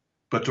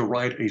 but to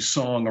write a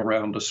song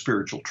around a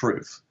spiritual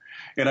truth.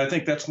 And I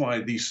think that's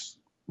why these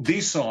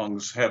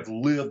songs have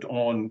lived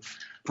on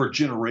for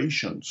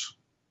generations,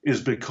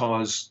 is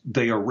because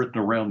they are written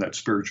around that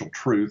spiritual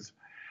truth.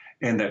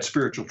 And that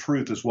spiritual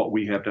truth is what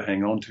we have to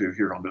hang on to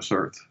here on this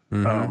earth.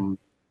 Mm-hmm.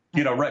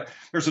 Right.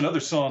 There's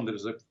another song that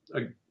is a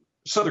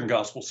Southern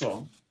gospel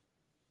song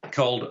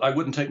called I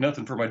Wouldn't Take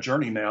Nothing for My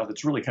Journey Now,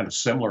 that's really kind of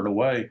similar in a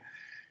way.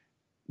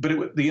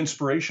 But the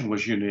inspiration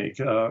was unique.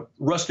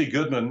 Rusty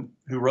Goodman,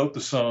 who wrote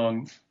the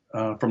song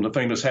from the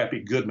famous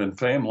Happy Goodman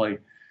family,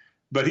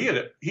 but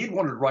he'd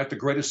wanted to write the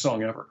greatest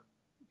song ever.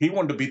 He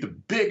wanted to be the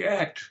big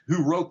act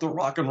who wrote the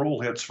rock and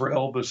roll hits for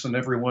Elvis and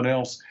everyone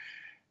else.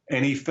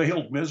 And he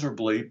failed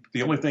miserably.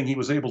 The only thing he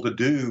was able to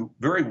do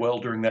very well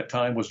during that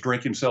time was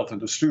drink himself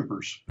into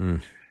stupors.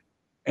 Mm.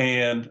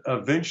 And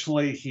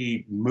eventually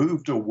he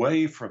moved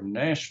away from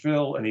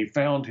Nashville, and he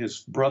found his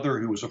brother,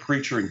 who was a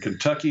preacher in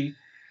Kentucky,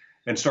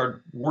 and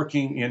started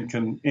working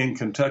in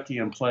Kentucky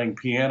and playing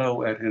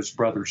piano at his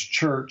brother's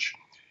church.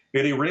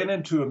 And he ran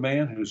into a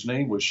man whose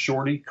name was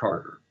Shorty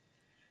Carter.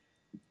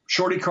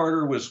 Shorty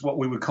Carter was what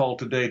we would call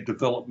today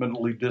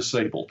developmentally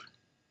disabled.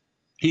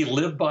 He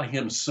lived by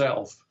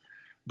himself,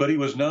 but he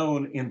was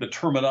known in the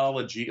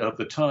terminology of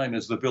the time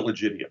as the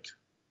village idiot.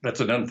 That's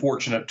an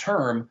unfortunate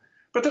term,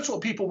 but that's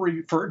what people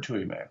referred to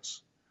him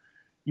as.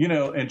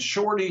 And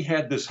Shorty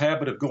had this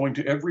habit of going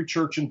to every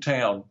church in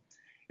town,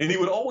 and he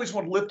would always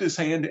want to lift his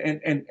hand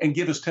and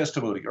give his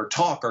testimony or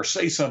talk or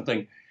say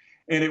something.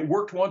 And it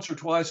worked once or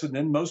twice, and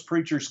then most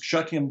preachers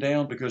shut him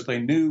down because they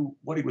knew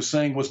what he was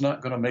saying was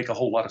not going to make a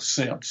whole lot of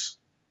sense.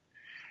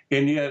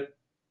 And yet,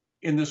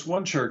 in this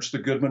one church, the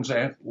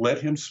Goodmans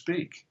let him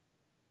speak.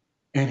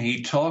 And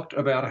he talked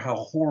about how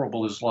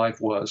horrible his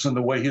life was and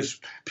the way his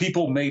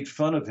people made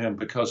fun of him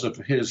because of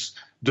his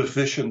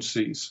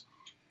deficiencies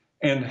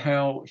and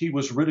how he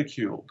was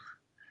ridiculed.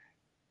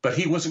 But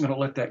he wasn't going to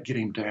let that get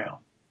him down.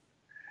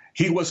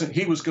 He was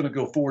going to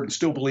go forward and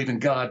still believe in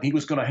God. And he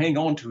was going to hang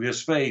on to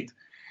his faith.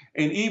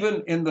 And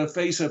even in the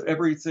face of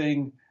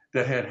everything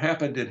that had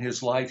happened in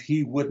his life,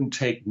 he wouldn't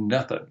take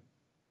nothing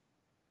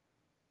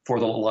for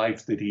the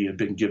life that he had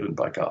been given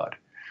by God.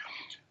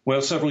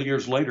 Well, several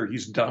years later,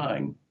 he's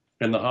dying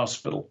in the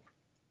hospital,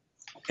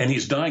 and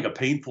he's dying a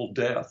painful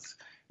death.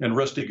 And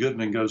Rusty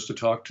Goodman goes to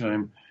talk to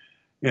him.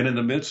 And in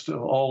the midst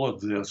of all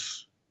of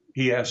this,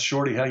 he asked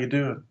Shorty, "How you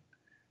doing?"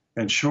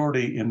 And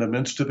Shorty, in the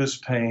midst of his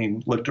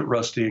pain, looked at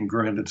Rusty and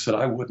grinned and said,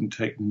 "I wouldn't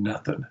take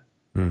nothing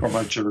for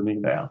my journey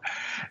now."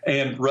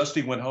 And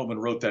Rusty went home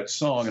and wrote that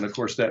song. And of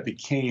course, that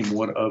became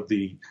one of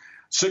the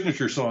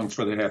signature songs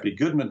for the Happy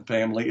Goodman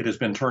family. It has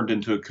been turned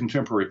into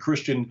contemporary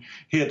Christian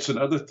hits and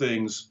other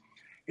things.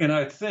 And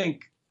I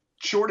think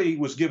Shorty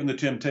was given the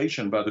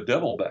temptation by the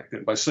devil back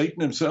then, by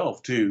Satan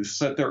himself, to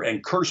sit there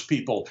and curse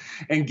people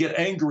and get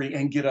angry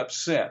and get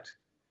upset.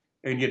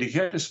 And yet he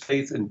had his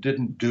faith and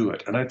didn't do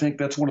it. And I think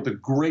that's one of the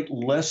great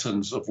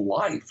lessons of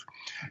life.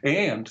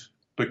 And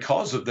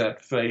because of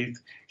that faith,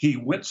 he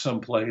went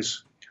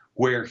someplace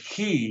where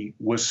he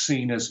was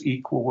seen as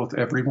equal with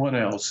everyone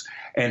else,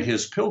 and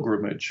his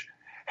pilgrimage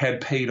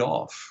had paid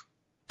off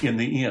in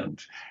the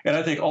end. And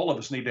I think all of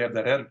us need to have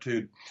that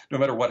attitude, no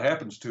matter what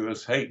happens to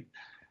us. Hey,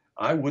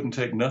 I wouldn't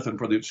take nothing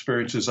for the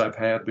experiences I've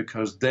had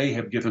because they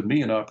have given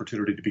me an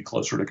opportunity to be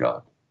closer to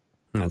God.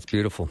 That's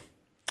beautiful.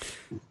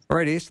 All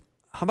right, Ace,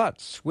 how about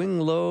Swing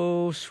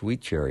Low,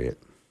 Sweet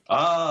Chariot?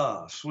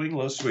 Swing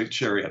Low, Sweet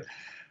Chariot.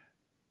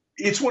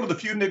 It's one of the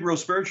few Negro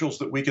spirituals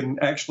that we can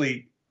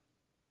actually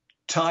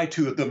tie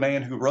to the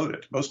man who wrote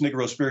it. Most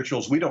Negro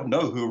spirituals, we don't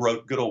know who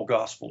wrote Good Old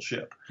Gospel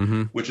Ship,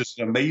 which is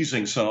an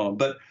amazing song.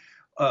 But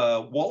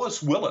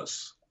Wallace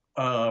Willis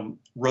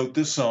wrote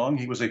this song.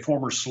 He was a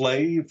former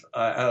slave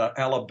out of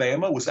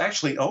Alabama, was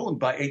actually owned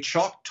by a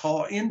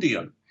Choctaw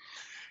Indian.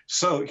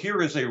 So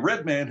here is a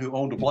red man who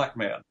owned a black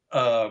man,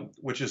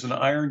 which is an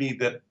irony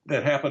that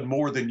happened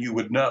more than you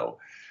would know.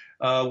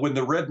 When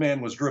the red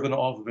man was driven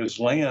off of his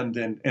land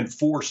and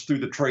forced through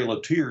the Trail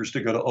of Tears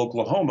to go to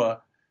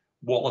Oklahoma,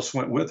 Wallace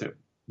went with him.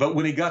 But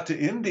when he got to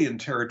Indian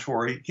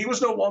territory, he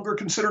was no longer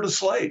considered a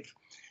slave.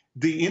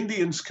 The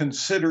Indians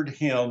considered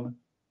him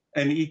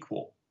an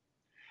equal.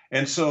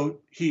 And so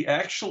he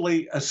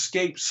actually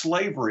escaped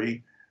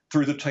slavery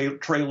through the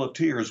Trail of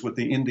Tears with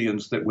the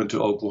Indians that went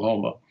to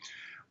Oklahoma.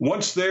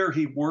 Once there,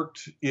 he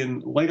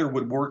later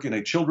would work in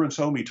a children's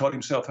home. He taught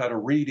himself how to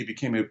read. He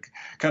became a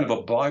kind of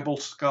a Bible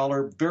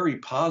scholar, very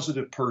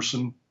positive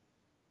person.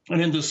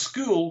 And in the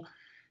school,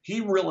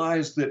 he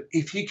realized that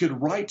if he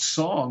could write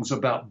songs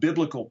about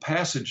biblical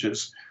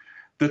passages,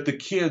 that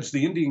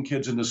the Indian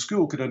kids in the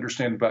school could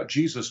understand about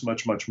Jesus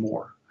much, much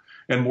more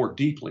and more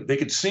deeply. They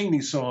could sing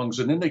these songs,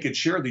 and then they could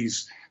share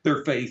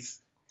their faith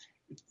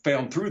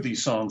found through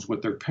these songs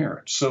with their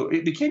parents. So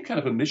it became kind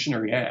of a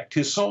missionary act.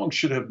 His songs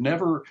should have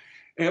never,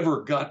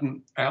 ever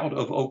gotten out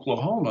of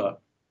Oklahoma,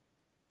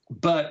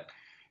 but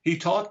he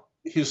taught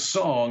his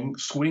song,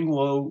 Swing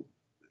Low,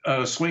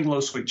 Swing Low,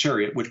 Sweet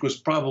Chariot, which was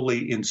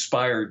probably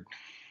inspired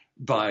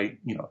by,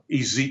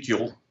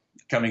 Ezekiel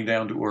coming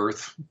down to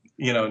earth,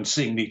 and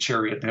seeing the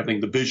chariot,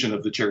 having the vision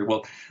of the chariot.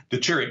 Well, the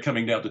chariot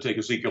coming down to take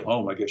Ezekiel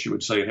home, I guess you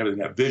would say, and having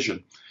that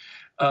vision.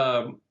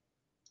 And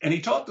he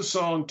taught the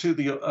song to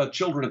the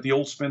children at the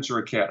Old Spencer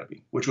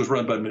Academy, which was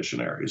run by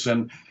missionaries.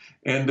 And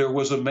there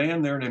was a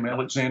man there named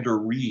Alexander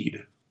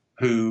Reed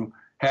who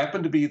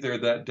happened to be there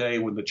that day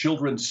when the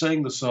children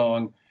sang the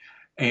song.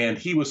 And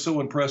he was so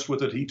impressed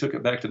with it, he took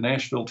it back to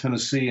Nashville,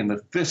 Tennessee, and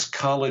the Fisk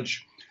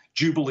College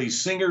Jubilee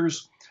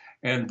Singers.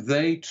 And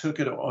they took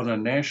it on a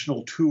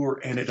national tour,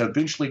 and it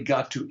eventually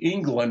got to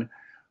England,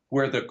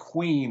 where the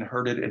Queen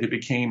heard it, and it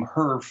became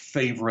her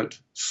favorite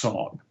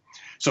song.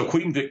 So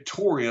Queen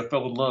Victoria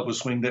fell in love with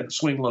Swing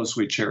Low,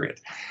 Sweet Chariot.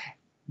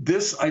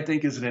 This, I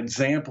think, is an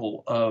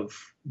example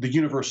of the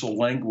universal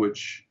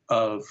language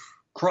of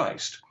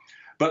Christ.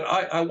 But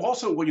I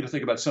also want you to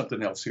think about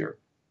something else here.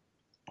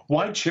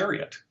 Why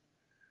chariot?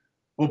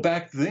 Well,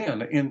 back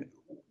then,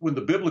 when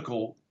the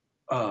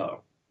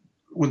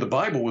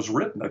Bible was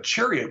written, a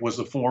chariot was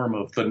the form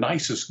of the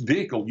nicest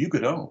vehicle you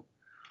could own.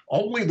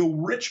 Only the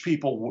rich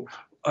people,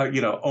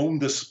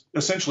 owned this,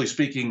 essentially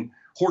speaking,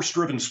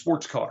 horse-driven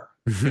sports car.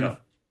 I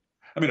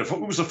mean, if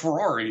it was a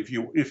Ferrari, if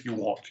you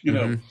want,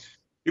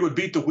 it would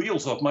beat the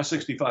wheels off my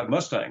 '65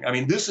 Mustang. I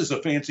mean, this is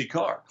a fancy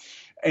car,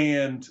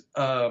 and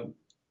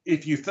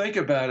if you think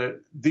about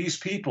it, these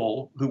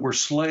people who were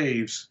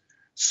slaves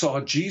saw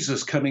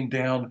Jesus coming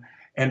down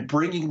and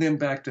bringing them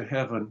back to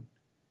heaven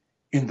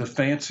in the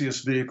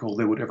fanciest vehicle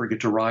they would ever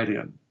get to ride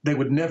in. They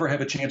would never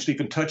have a chance to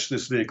even touch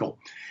this vehicle.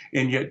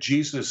 And yet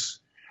Jesus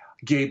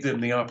gave them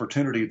the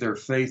opportunity, their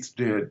faith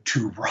did,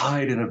 to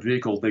ride in a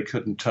vehicle they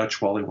couldn't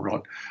touch while they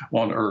were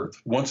on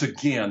earth. Once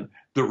again,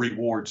 the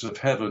rewards of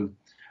heaven,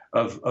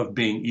 of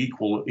being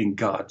equal in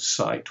God's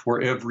sight, where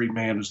every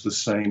man is the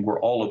same, where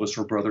all of us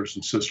are brothers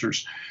and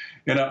sisters.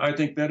 And I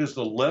think that is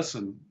the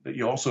lesson that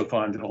you also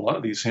find in a lot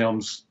of these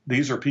hymns.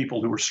 These are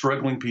people who are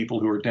struggling, people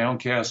who are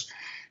downcast,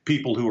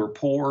 people who are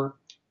poor,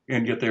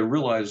 and yet they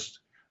realized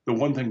the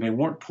one thing they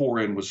weren't poor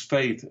in was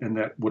faith, and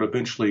that would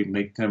eventually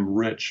make them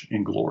rich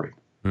in glory.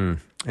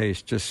 Hey,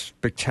 it's just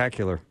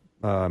spectacular.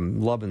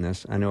 Loving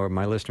this. I know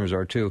my listeners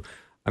are too.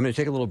 I'm going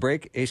to take a little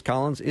break. Ace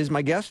Collins is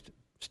my guest.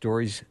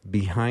 Stories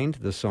behind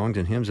the songs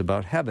and hymns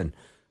about heaven.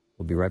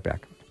 We'll be right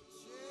back.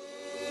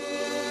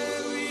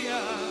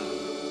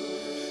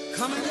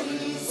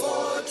 Coming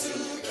for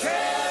to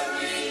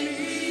carry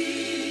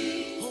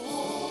me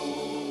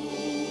home.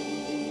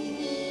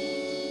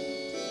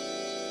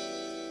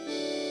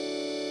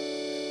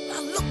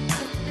 I looked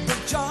at the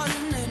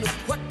Jordan and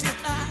what did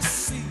I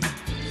see?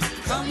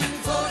 Coming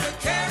for to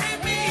carry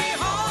me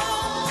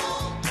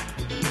home.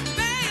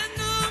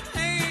 Band of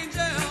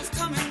angels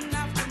coming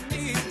after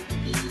me.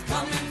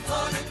 Coming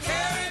for to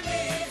carry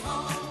me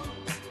home.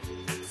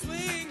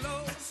 Swing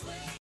low,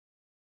 swing.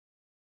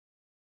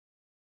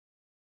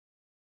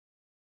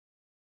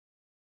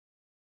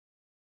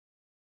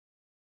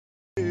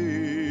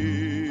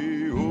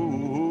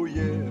 Oh,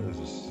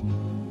 yes.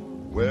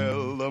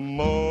 Well, the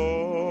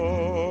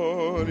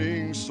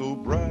morning so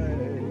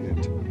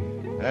bright,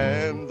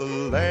 and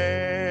the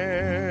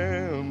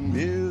Lamb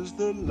is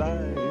the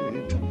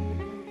light,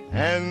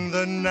 and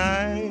the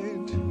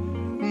night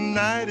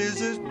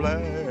is as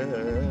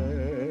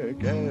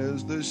black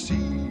as the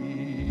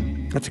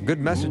sea. That's a good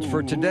message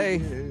for today.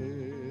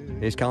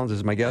 Ace Collins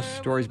is my guest.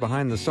 Stories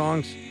behind the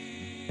songs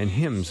and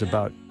hymns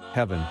about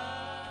heaven.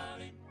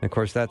 And of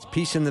course, that's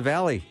Peace in the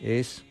Valley,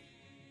 Ace.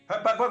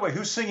 By the way,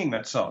 who's singing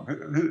that song?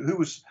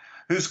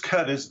 Whose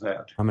cut is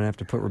that? I'm going to have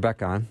to put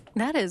Rebecca on.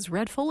 That is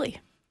Red Foley.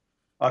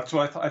 So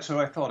I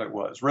thought it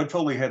was. Red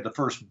Foley had the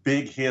first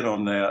big hit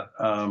on that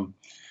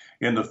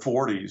in the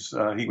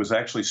 40s. He was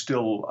actually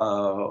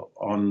still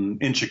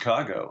in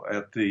Chicago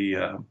at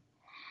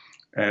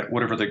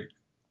whatever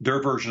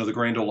their version of the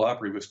Grand Ole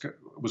Opry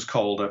was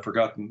called. I've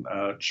forgotten,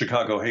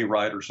 Chicago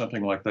Hayride or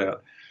something like that.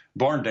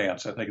 Barn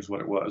Dance, I think is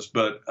what it was.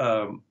 But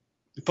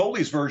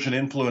Foley's version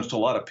influenced a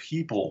lot of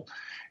people,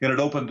 and it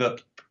opened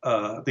up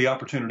the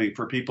opportunity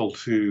for people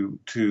to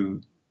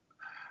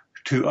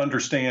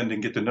understand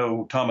and get to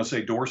know Thomas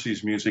A.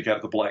 Dorsey's music out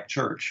of the Black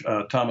Church.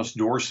 Thomas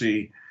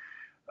Dorsey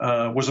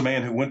was a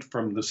man who went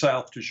from the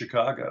South to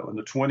Chicago in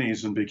the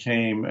 20s and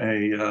became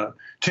a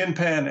Tin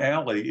Pan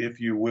Alley, if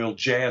you will,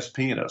 jazz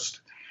pianist.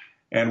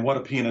 And what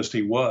a pianist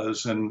he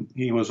was. And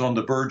he was on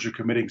the verge of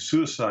committing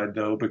suicide,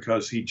 though,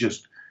 because he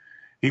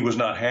was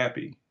not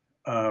happy.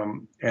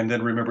 And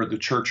then remembered the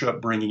church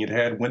upbringing he'd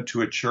had, went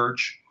to a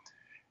church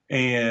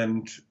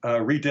and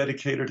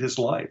rededicated his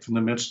life in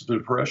the midst of the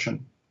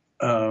Depression.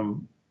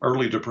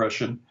 Early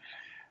Depression,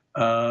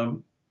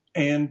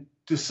 and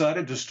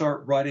decided to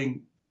start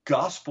writing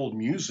gospel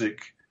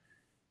music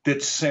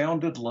that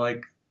sounded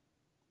like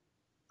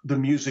the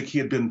music he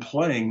had been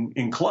playing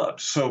in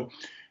clubs. So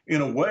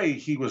in a way,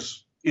 he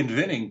was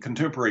inventing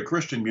contemporary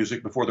Christian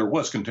music before there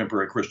was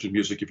contemporary Christian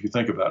music, if you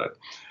think about it.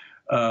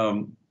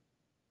 The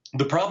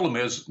problem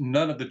is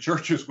none of the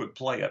churches would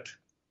play it.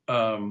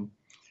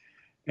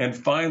 And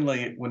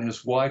finally, when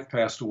his wife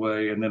passed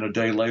away, and then a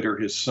day later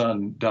his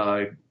son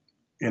died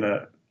in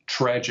a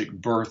tragic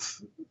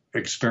birth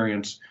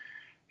experience,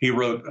 he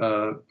wrote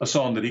a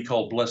song that he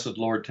called "Blessed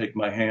Lord, Take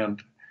My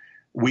Hand."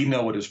 We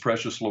know it as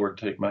 "Precious Lord,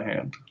 Take My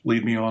Hand.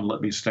 Lead me on,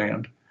 let me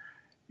stand."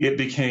 It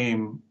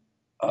became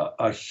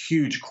a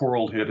huge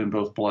choral hit in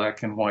both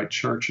black and white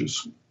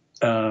churches.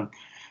 In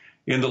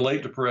the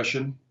late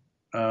Depression,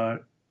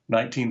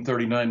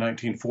 1939,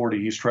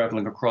 1940, he's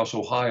traveling across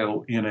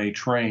Ohio in a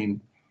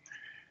train,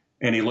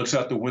 and he looks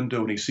out the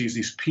window and he sees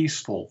these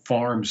peaceful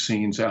farm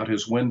scenes out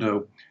his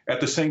window.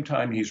 At the same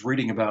time, he's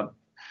reading about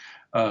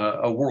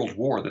a world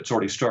war that's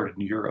already started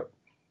in Europe.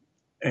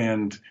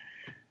 And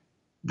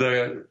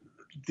the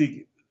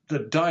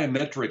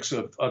diametrics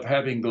of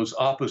having those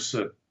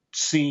opposite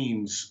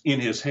scenes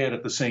in his head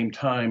at the same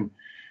time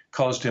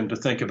caused him to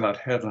think about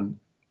heaven.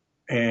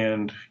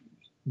 And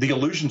the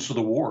allusions to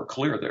the war are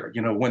clear there.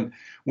 You know, when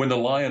the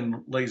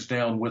lion lays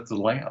down with the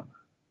lamb,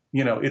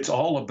 you know, it's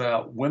all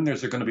about when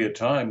there's going to be a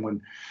time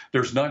when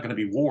there's not going to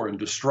be war and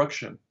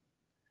destruction.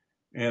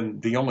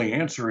 And the only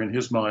answer in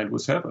his mind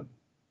was heaven.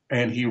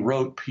 And he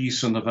wrote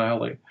Peace in the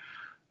Valley.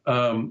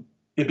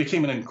 It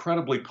became an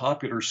incredibly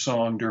popular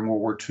song during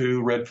World War II.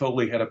 Red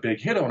Foley had a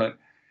big hit on it.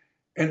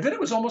 And then it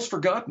was almost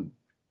forgotten.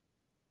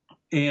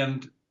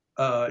 And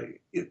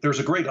there's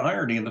a great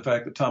irony in the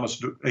fact that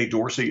Thomas A.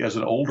 Dorsey, as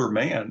an older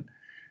man,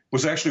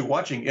 was actually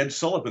watching Ed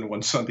Sullivan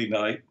one Sunday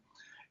night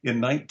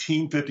in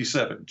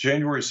 1957,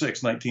 January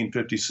 6,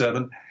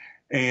 1957,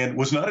 and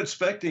was not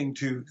expecting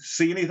to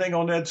see anything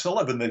on Ed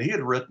Sullivan that he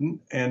had written.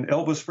 And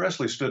Elvis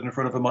Presley stood in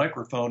front of a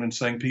microphone and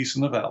sang Peace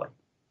in the Valley.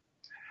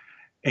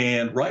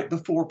 And right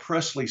before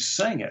Presley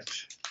sang it,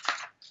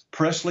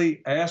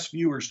 Presley asked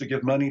viewers to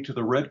give money to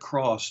the Red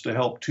Cross to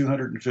help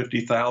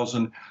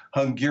 250,000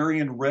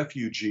 Hungarian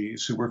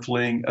refugees who were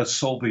fleeing a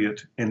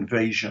Soviet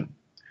invasion.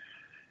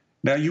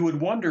 Now, you would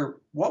wonder,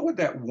 what would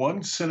that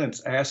one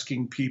sentence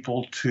asking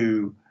people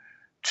to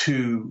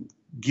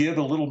give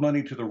a little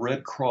money to the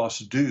Red Cross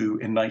do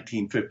in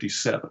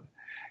 1957?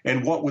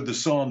 And what would the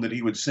song that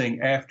he would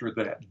sing after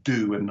that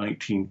do in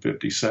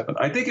 1957?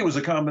 I think it was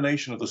a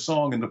combination of the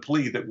song and the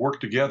plea that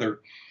worked together.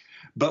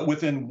 But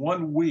within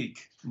 1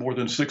 week, more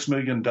than $6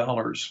 million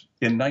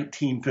in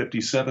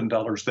 1957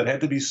 dollars that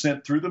had to be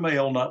sent through the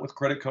mail, not with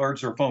credit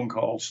cards or phone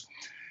calls,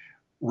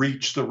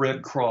 reached the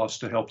Red Cross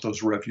to help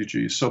those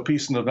refugees. So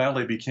Peace in the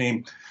Valley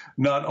became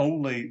not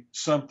only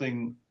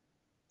something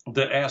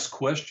that asked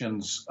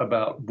questions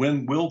about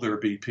when will there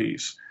be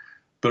peace,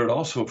 but it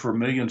also, for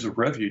millions of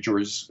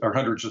refugees, or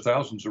hundreds of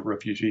thousands of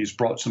refugees,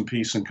 brought some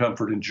peace and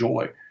comfort and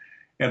joy,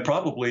 and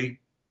probably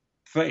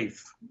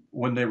faith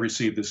when they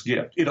received this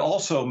gift. It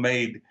also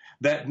made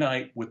that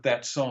night with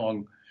that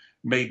song,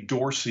 made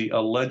Dorsey a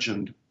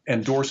legend,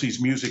 and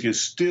Dorsey's music is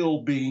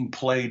still being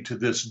played to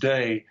this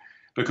day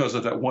because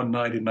of that one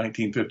night in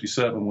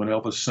 1957 when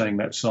Elvis sang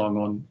that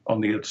song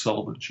on the Ed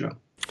Sullivan Show.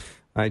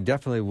 I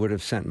definitely would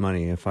have sent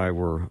money if I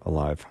were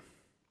alive.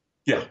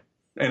 Yeah.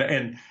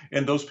 And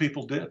those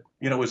people did.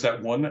 You know, it was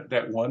that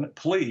one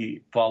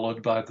plea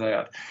followed by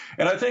that.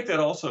 And I think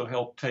that also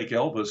helped take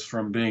Elvis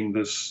from being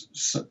this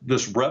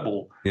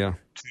rebel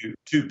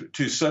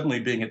to suddenly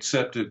being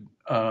accepted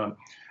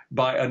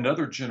by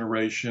another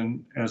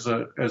generation as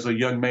a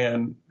young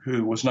man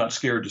who was not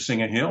scared to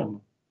sing a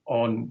hymn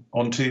on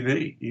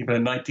TV. Even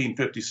in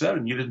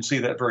 1957, you didn't see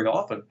that very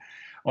often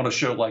on a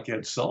show like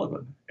Ed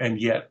Sullivan. And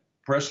yet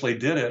Presley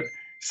did it,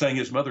 sang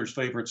his mother's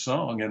favorite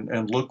song,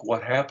 and look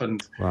what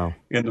happened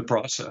in the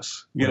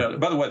process. You know,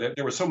 by the way,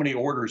 there were so many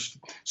orders,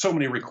 so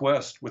many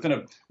requests. Within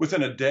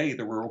a day,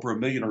 there were over 1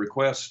 million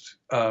requests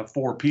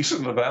for Peace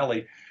in the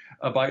Valley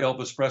by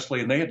Elvis Presley,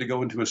 and they had to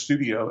go into a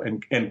studio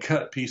and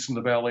cut Peace in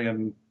the Valley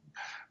and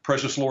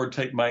Precious Lord,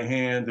 Take My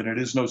Hand, and It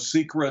Is No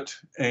Secret,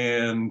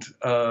 and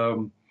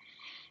one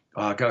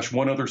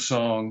other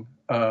song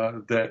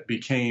that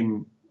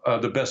became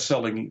the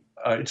best-selling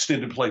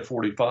extended play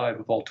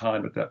 45 of all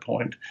time at that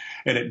point.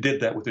 And it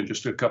did that within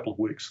just a couple of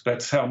weeks.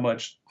 That's how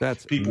much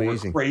people were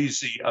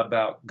crazy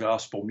about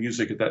gospel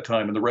music at that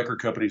time, and the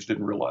record companies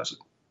didn't realize it.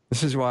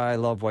 This is why I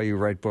love why you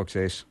write books,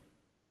 Ace.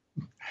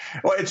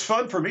 Well, it's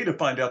fun for me to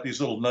find out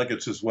these little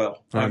nuggets as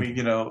well. I mean,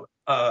 you know,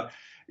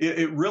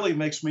 it really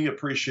makes me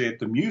appreciate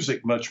the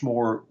music much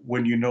more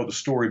when you know the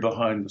story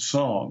behind the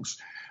songs.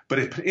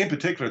 But in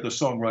particular, the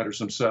songwriters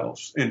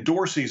themselves. In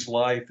Dorsey's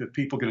life, if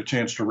people get a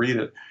chance to read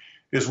it,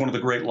 is one of the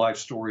great life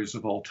stories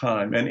of all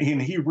time. And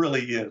he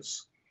really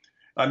is.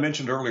 I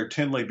mentioned earlier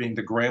Tinley being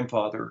the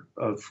grandfather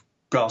of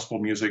gospel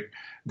music.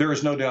 There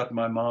is no doubt in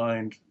my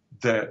mind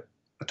that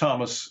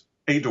Thomas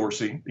A.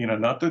 Dorsey, you know,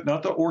 not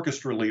the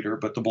orchestra leader,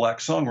 but the black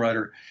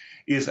songwriter,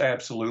 is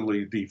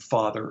absolutely the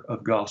father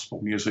of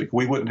gospel music.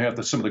 We wouldn't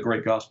have some of the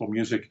great gospel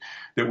music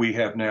that we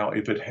have now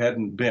if it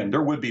hadn't been.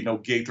 There would be no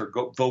Gaither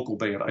vocal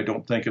band, I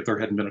don't think, if there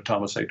hadn't been a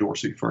Thomas A.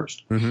 Dorsey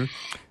first. Mm-hmm.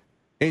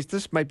 Ace,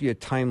 this might be a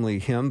timely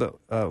hymn, but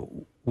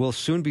we'll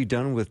soon be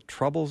done with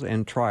troubles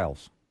and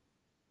trials.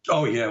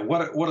 Oh yeah,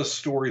 what a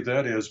story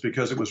that is,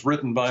 because it was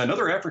written by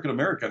another African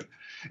American,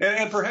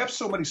 and perhaps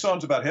so many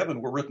songs about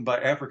heaven were written by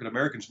African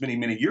Americans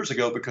many years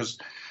ago because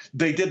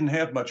they didn't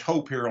have much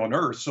hope here on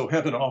earth, so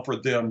heaven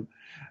offered them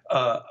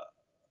a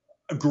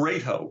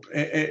great hope.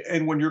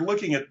 And when you're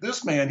looking at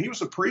this man, he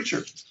was a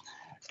preacher,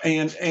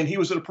 and he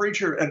was a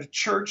preacher at a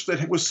church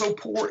that was so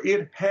poor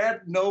it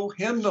had no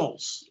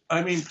hymnals.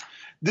 I mean,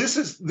 this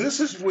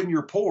is when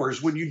you're poor,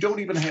 is when you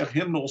don't even have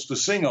hymnals to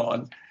sing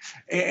on,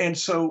 and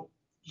so.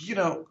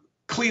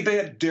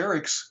 Clevant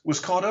Derricks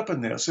was caught up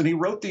in this, and he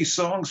wrote these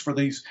songs for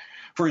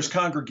his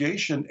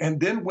congregation, and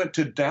then went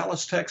to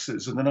Dallas,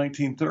 Texas, in the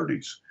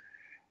 1930s,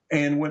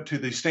 and went to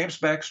the Stamps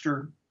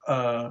Baxter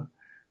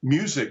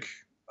music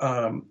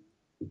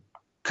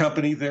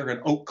company there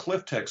in Oak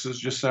Cliff, Texas,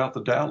 just south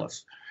of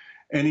Dallas,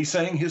 and he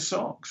sang his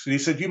songs. And he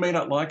said, "You may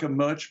not like them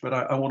much, but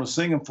I want to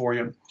sing them for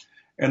you."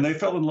 And they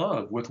fell in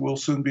love with "We'll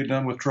Soon Be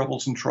Done with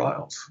Troubles and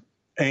Trials,"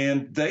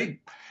 and they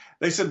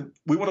said,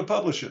 "We want to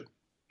publish it.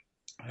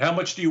 How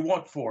much do you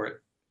want for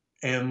it?"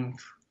 And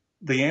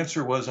the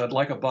answer was, "I'd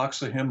like a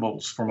box of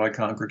hymnals for my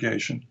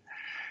congregation."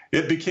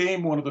 It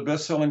became one of the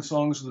best-selling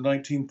songs of the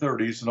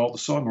 1930s, and all the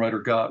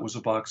songwriter got was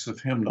a box of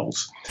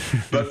hymnals.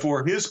 But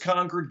for his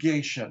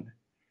congregation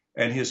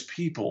and his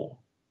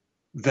people,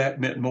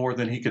 that meant more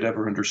than he could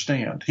ever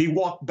understand. He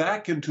walked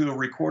back into a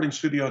recording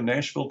studio in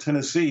Nashville,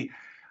 Tennessee,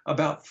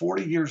 about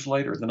 40 years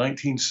later, the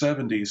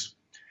 1970s,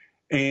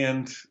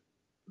 and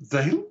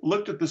they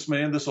looked at this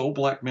man, this old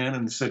black man,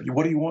 and said,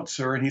 "What do you want,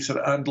 sir?" And he said,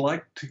 "I'd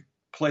like to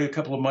play a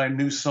couple of my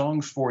new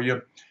songs for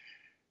you."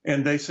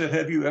 And they said,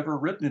 "Have you ever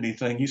written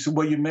anything?" He said,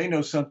 "Well, you may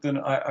know something.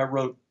 I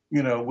wrote,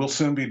 We'll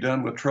Soon Be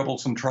Done with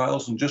Troubles and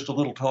Trials and Just a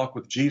Little Talk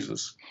with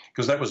Jesus,"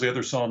 because that was the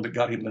other song that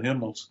got him the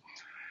hymnals.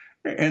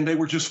 And they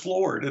were just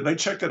floored, and they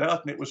checked it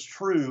out, and it was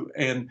true.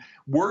 And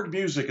Word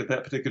Music at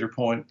that particular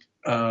point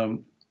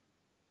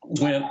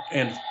went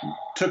and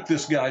took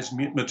this guy's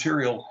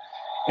material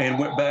and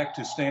went back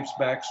to Stamps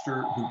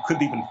Baxter, who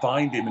couldn't even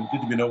find him and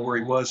didn't even know where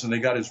he was, and they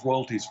got his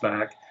royalties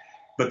back.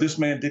 But this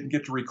man didn't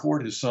get to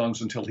record his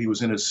songs until he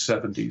was in his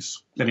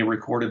 70s, and he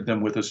recorded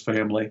them with his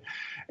family.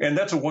 And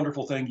that's a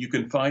wonderful thing. You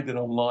can find it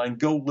online.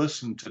 Go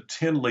listen to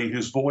Tinley,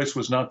 whose voice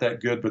was not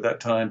that good by that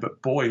time,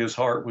 but boy, his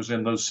heart was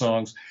in those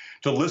songs.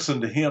 To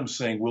listen to him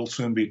sing "We'll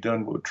Soon Be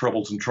Done with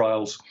Troubles and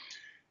Trials"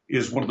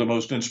 is one of the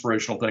most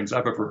inspirational things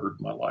I've ever heard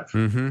in my life.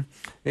 Mm-hmm.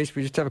 Ace,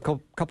 we just have a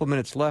couple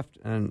minutes left,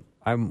 and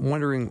I'm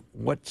wondering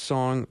what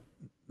song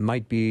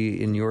might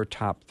be in your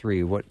top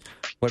three. What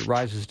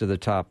rises to the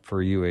top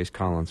for you, Ace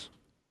Collins?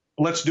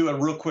 Let's do a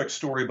real quick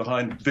story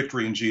behind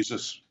 "Victory in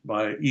Jesus"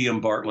 by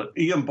E.M. Bartlett.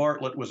 E.M.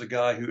 Bartlett was a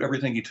guy who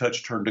everything he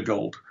touched turned to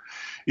gold.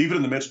 Even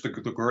in the midst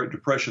of the Great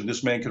Depression,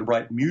 this man could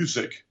write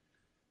music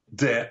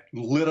that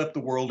lit up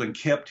the world and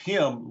kept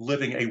him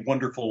living a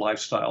wonderful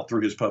lifestyle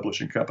through his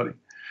publishing company.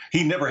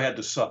 He never had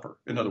to suffer,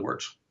 in other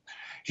words.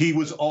 He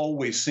was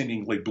always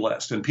seemingly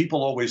blessed. And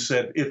people always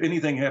said, if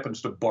anything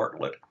happens to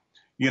Bartlett,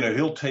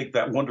 he'll take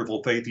that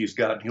wonderful faith he's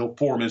got and he'll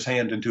form his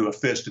hand into a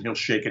fist and he'll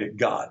shake it at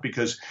God,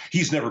 because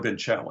he's never been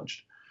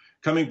challenged.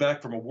 Coming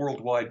back from a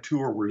worldwide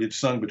tour where he'd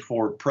sung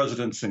before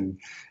presidents and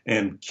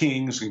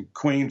kings and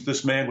queens,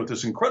 this man with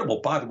this incredible,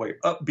 by the way,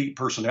 upbeat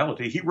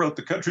personality, he wrote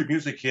the country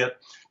music hit,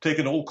 "Take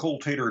an Old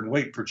Cold Tater and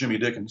Wait" for Jimmy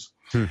Dickens.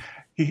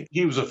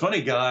 He was a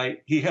funny guy.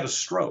 He had a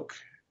stroke.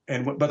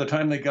 And by the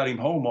time they got him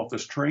home off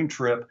this train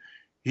trip,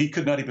 he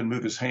could not even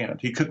move his hand.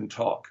 He couldn't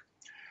talk.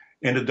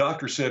 And the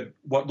doctor said,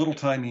 what little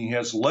time he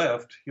has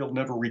left, he'll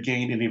never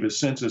regain any of his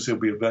senses. He'll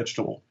be a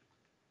vegetable.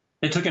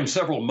 It took him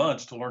several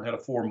months to learn how to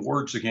form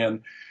words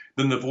again.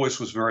 Then the voice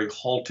was very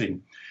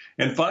halting.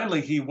 And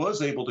finally, he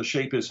was able to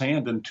shape his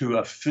hand into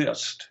a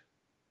fist.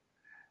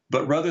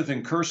 But rather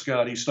than curse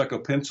God, he stuck a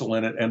pencil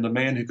in it. And the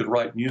man who could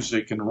write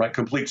music and write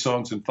complete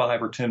songs in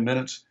 5 or 10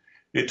 minutes,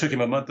 it took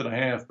him a month and a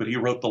half, but he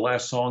wrote the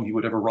last song he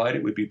would ever write.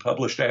 It would be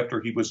published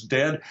after he was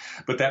dead.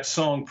 But that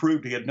song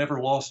proved he had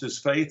never lost his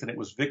faith, and it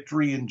was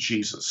 "Victory in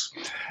Jesus."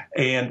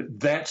 And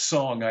that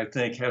song, I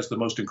think, has the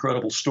most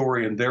incredible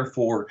story, and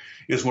therefore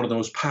is one of the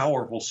most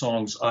powerful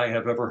songs I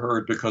have ever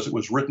heard, because it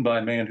was written by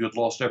a man who had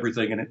lost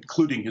everything, and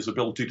including his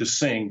ability to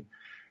sing.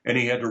 And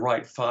he had to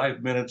write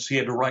 5 minutes. He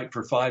had to write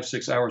for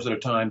 5-6 hours at a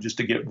time just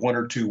to get 1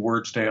 or 2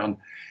 words down.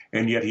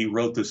 And yet he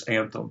wrote this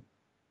anthem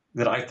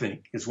that I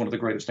think is one of the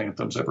greatest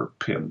anthems ever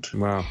penned.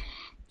 Wow.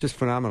 Just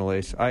phenomenal,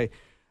 Ace. I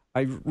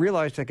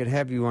realized I could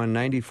have you on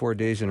 94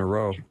 days in a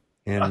row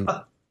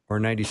or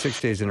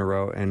 96 days in a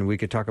row, and we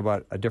could talk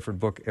about a different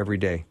book every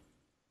day.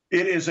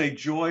 It is a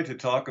joy to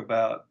talk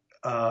about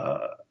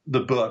the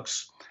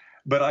books,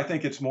 but I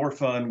think it's more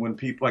fun when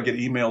I get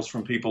emails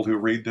from people who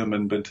read them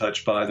and been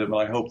touched by them.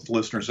 I hope the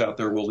listeners out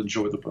there will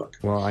enjoy the book.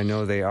 Well, I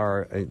know they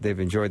are.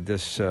 They've enjoyed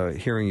this,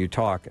 hearing you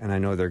talk, and I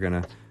know they're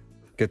going to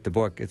get the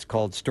book. It's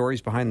called Stories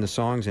Behind the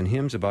Songs and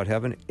Hymns About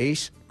Heaven.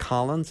 Ace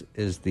Collins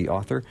is the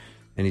author,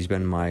 and he's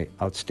been my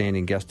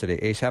outstanding guest today.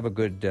 Ace, have a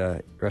good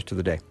rest of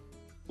the day.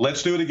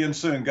 Let's do it again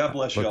soon. God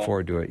bless you all. Look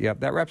forward to it.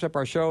 Yep, that wraps up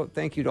our show.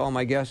 Thank you to all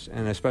my guests,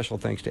 and a special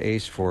thanks to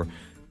Ace for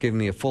giving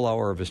me a full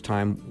hour of his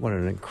time. What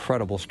an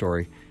incredible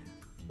story.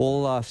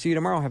 We'll see you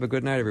tomorrow. Have a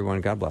good night, everyone.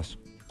 God bless.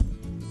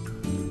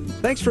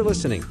 Thanks for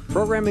listening.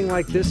 Programming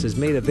like this is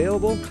made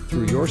available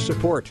through your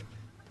support.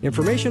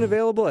 Information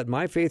available at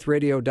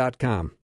myfaithradio.com.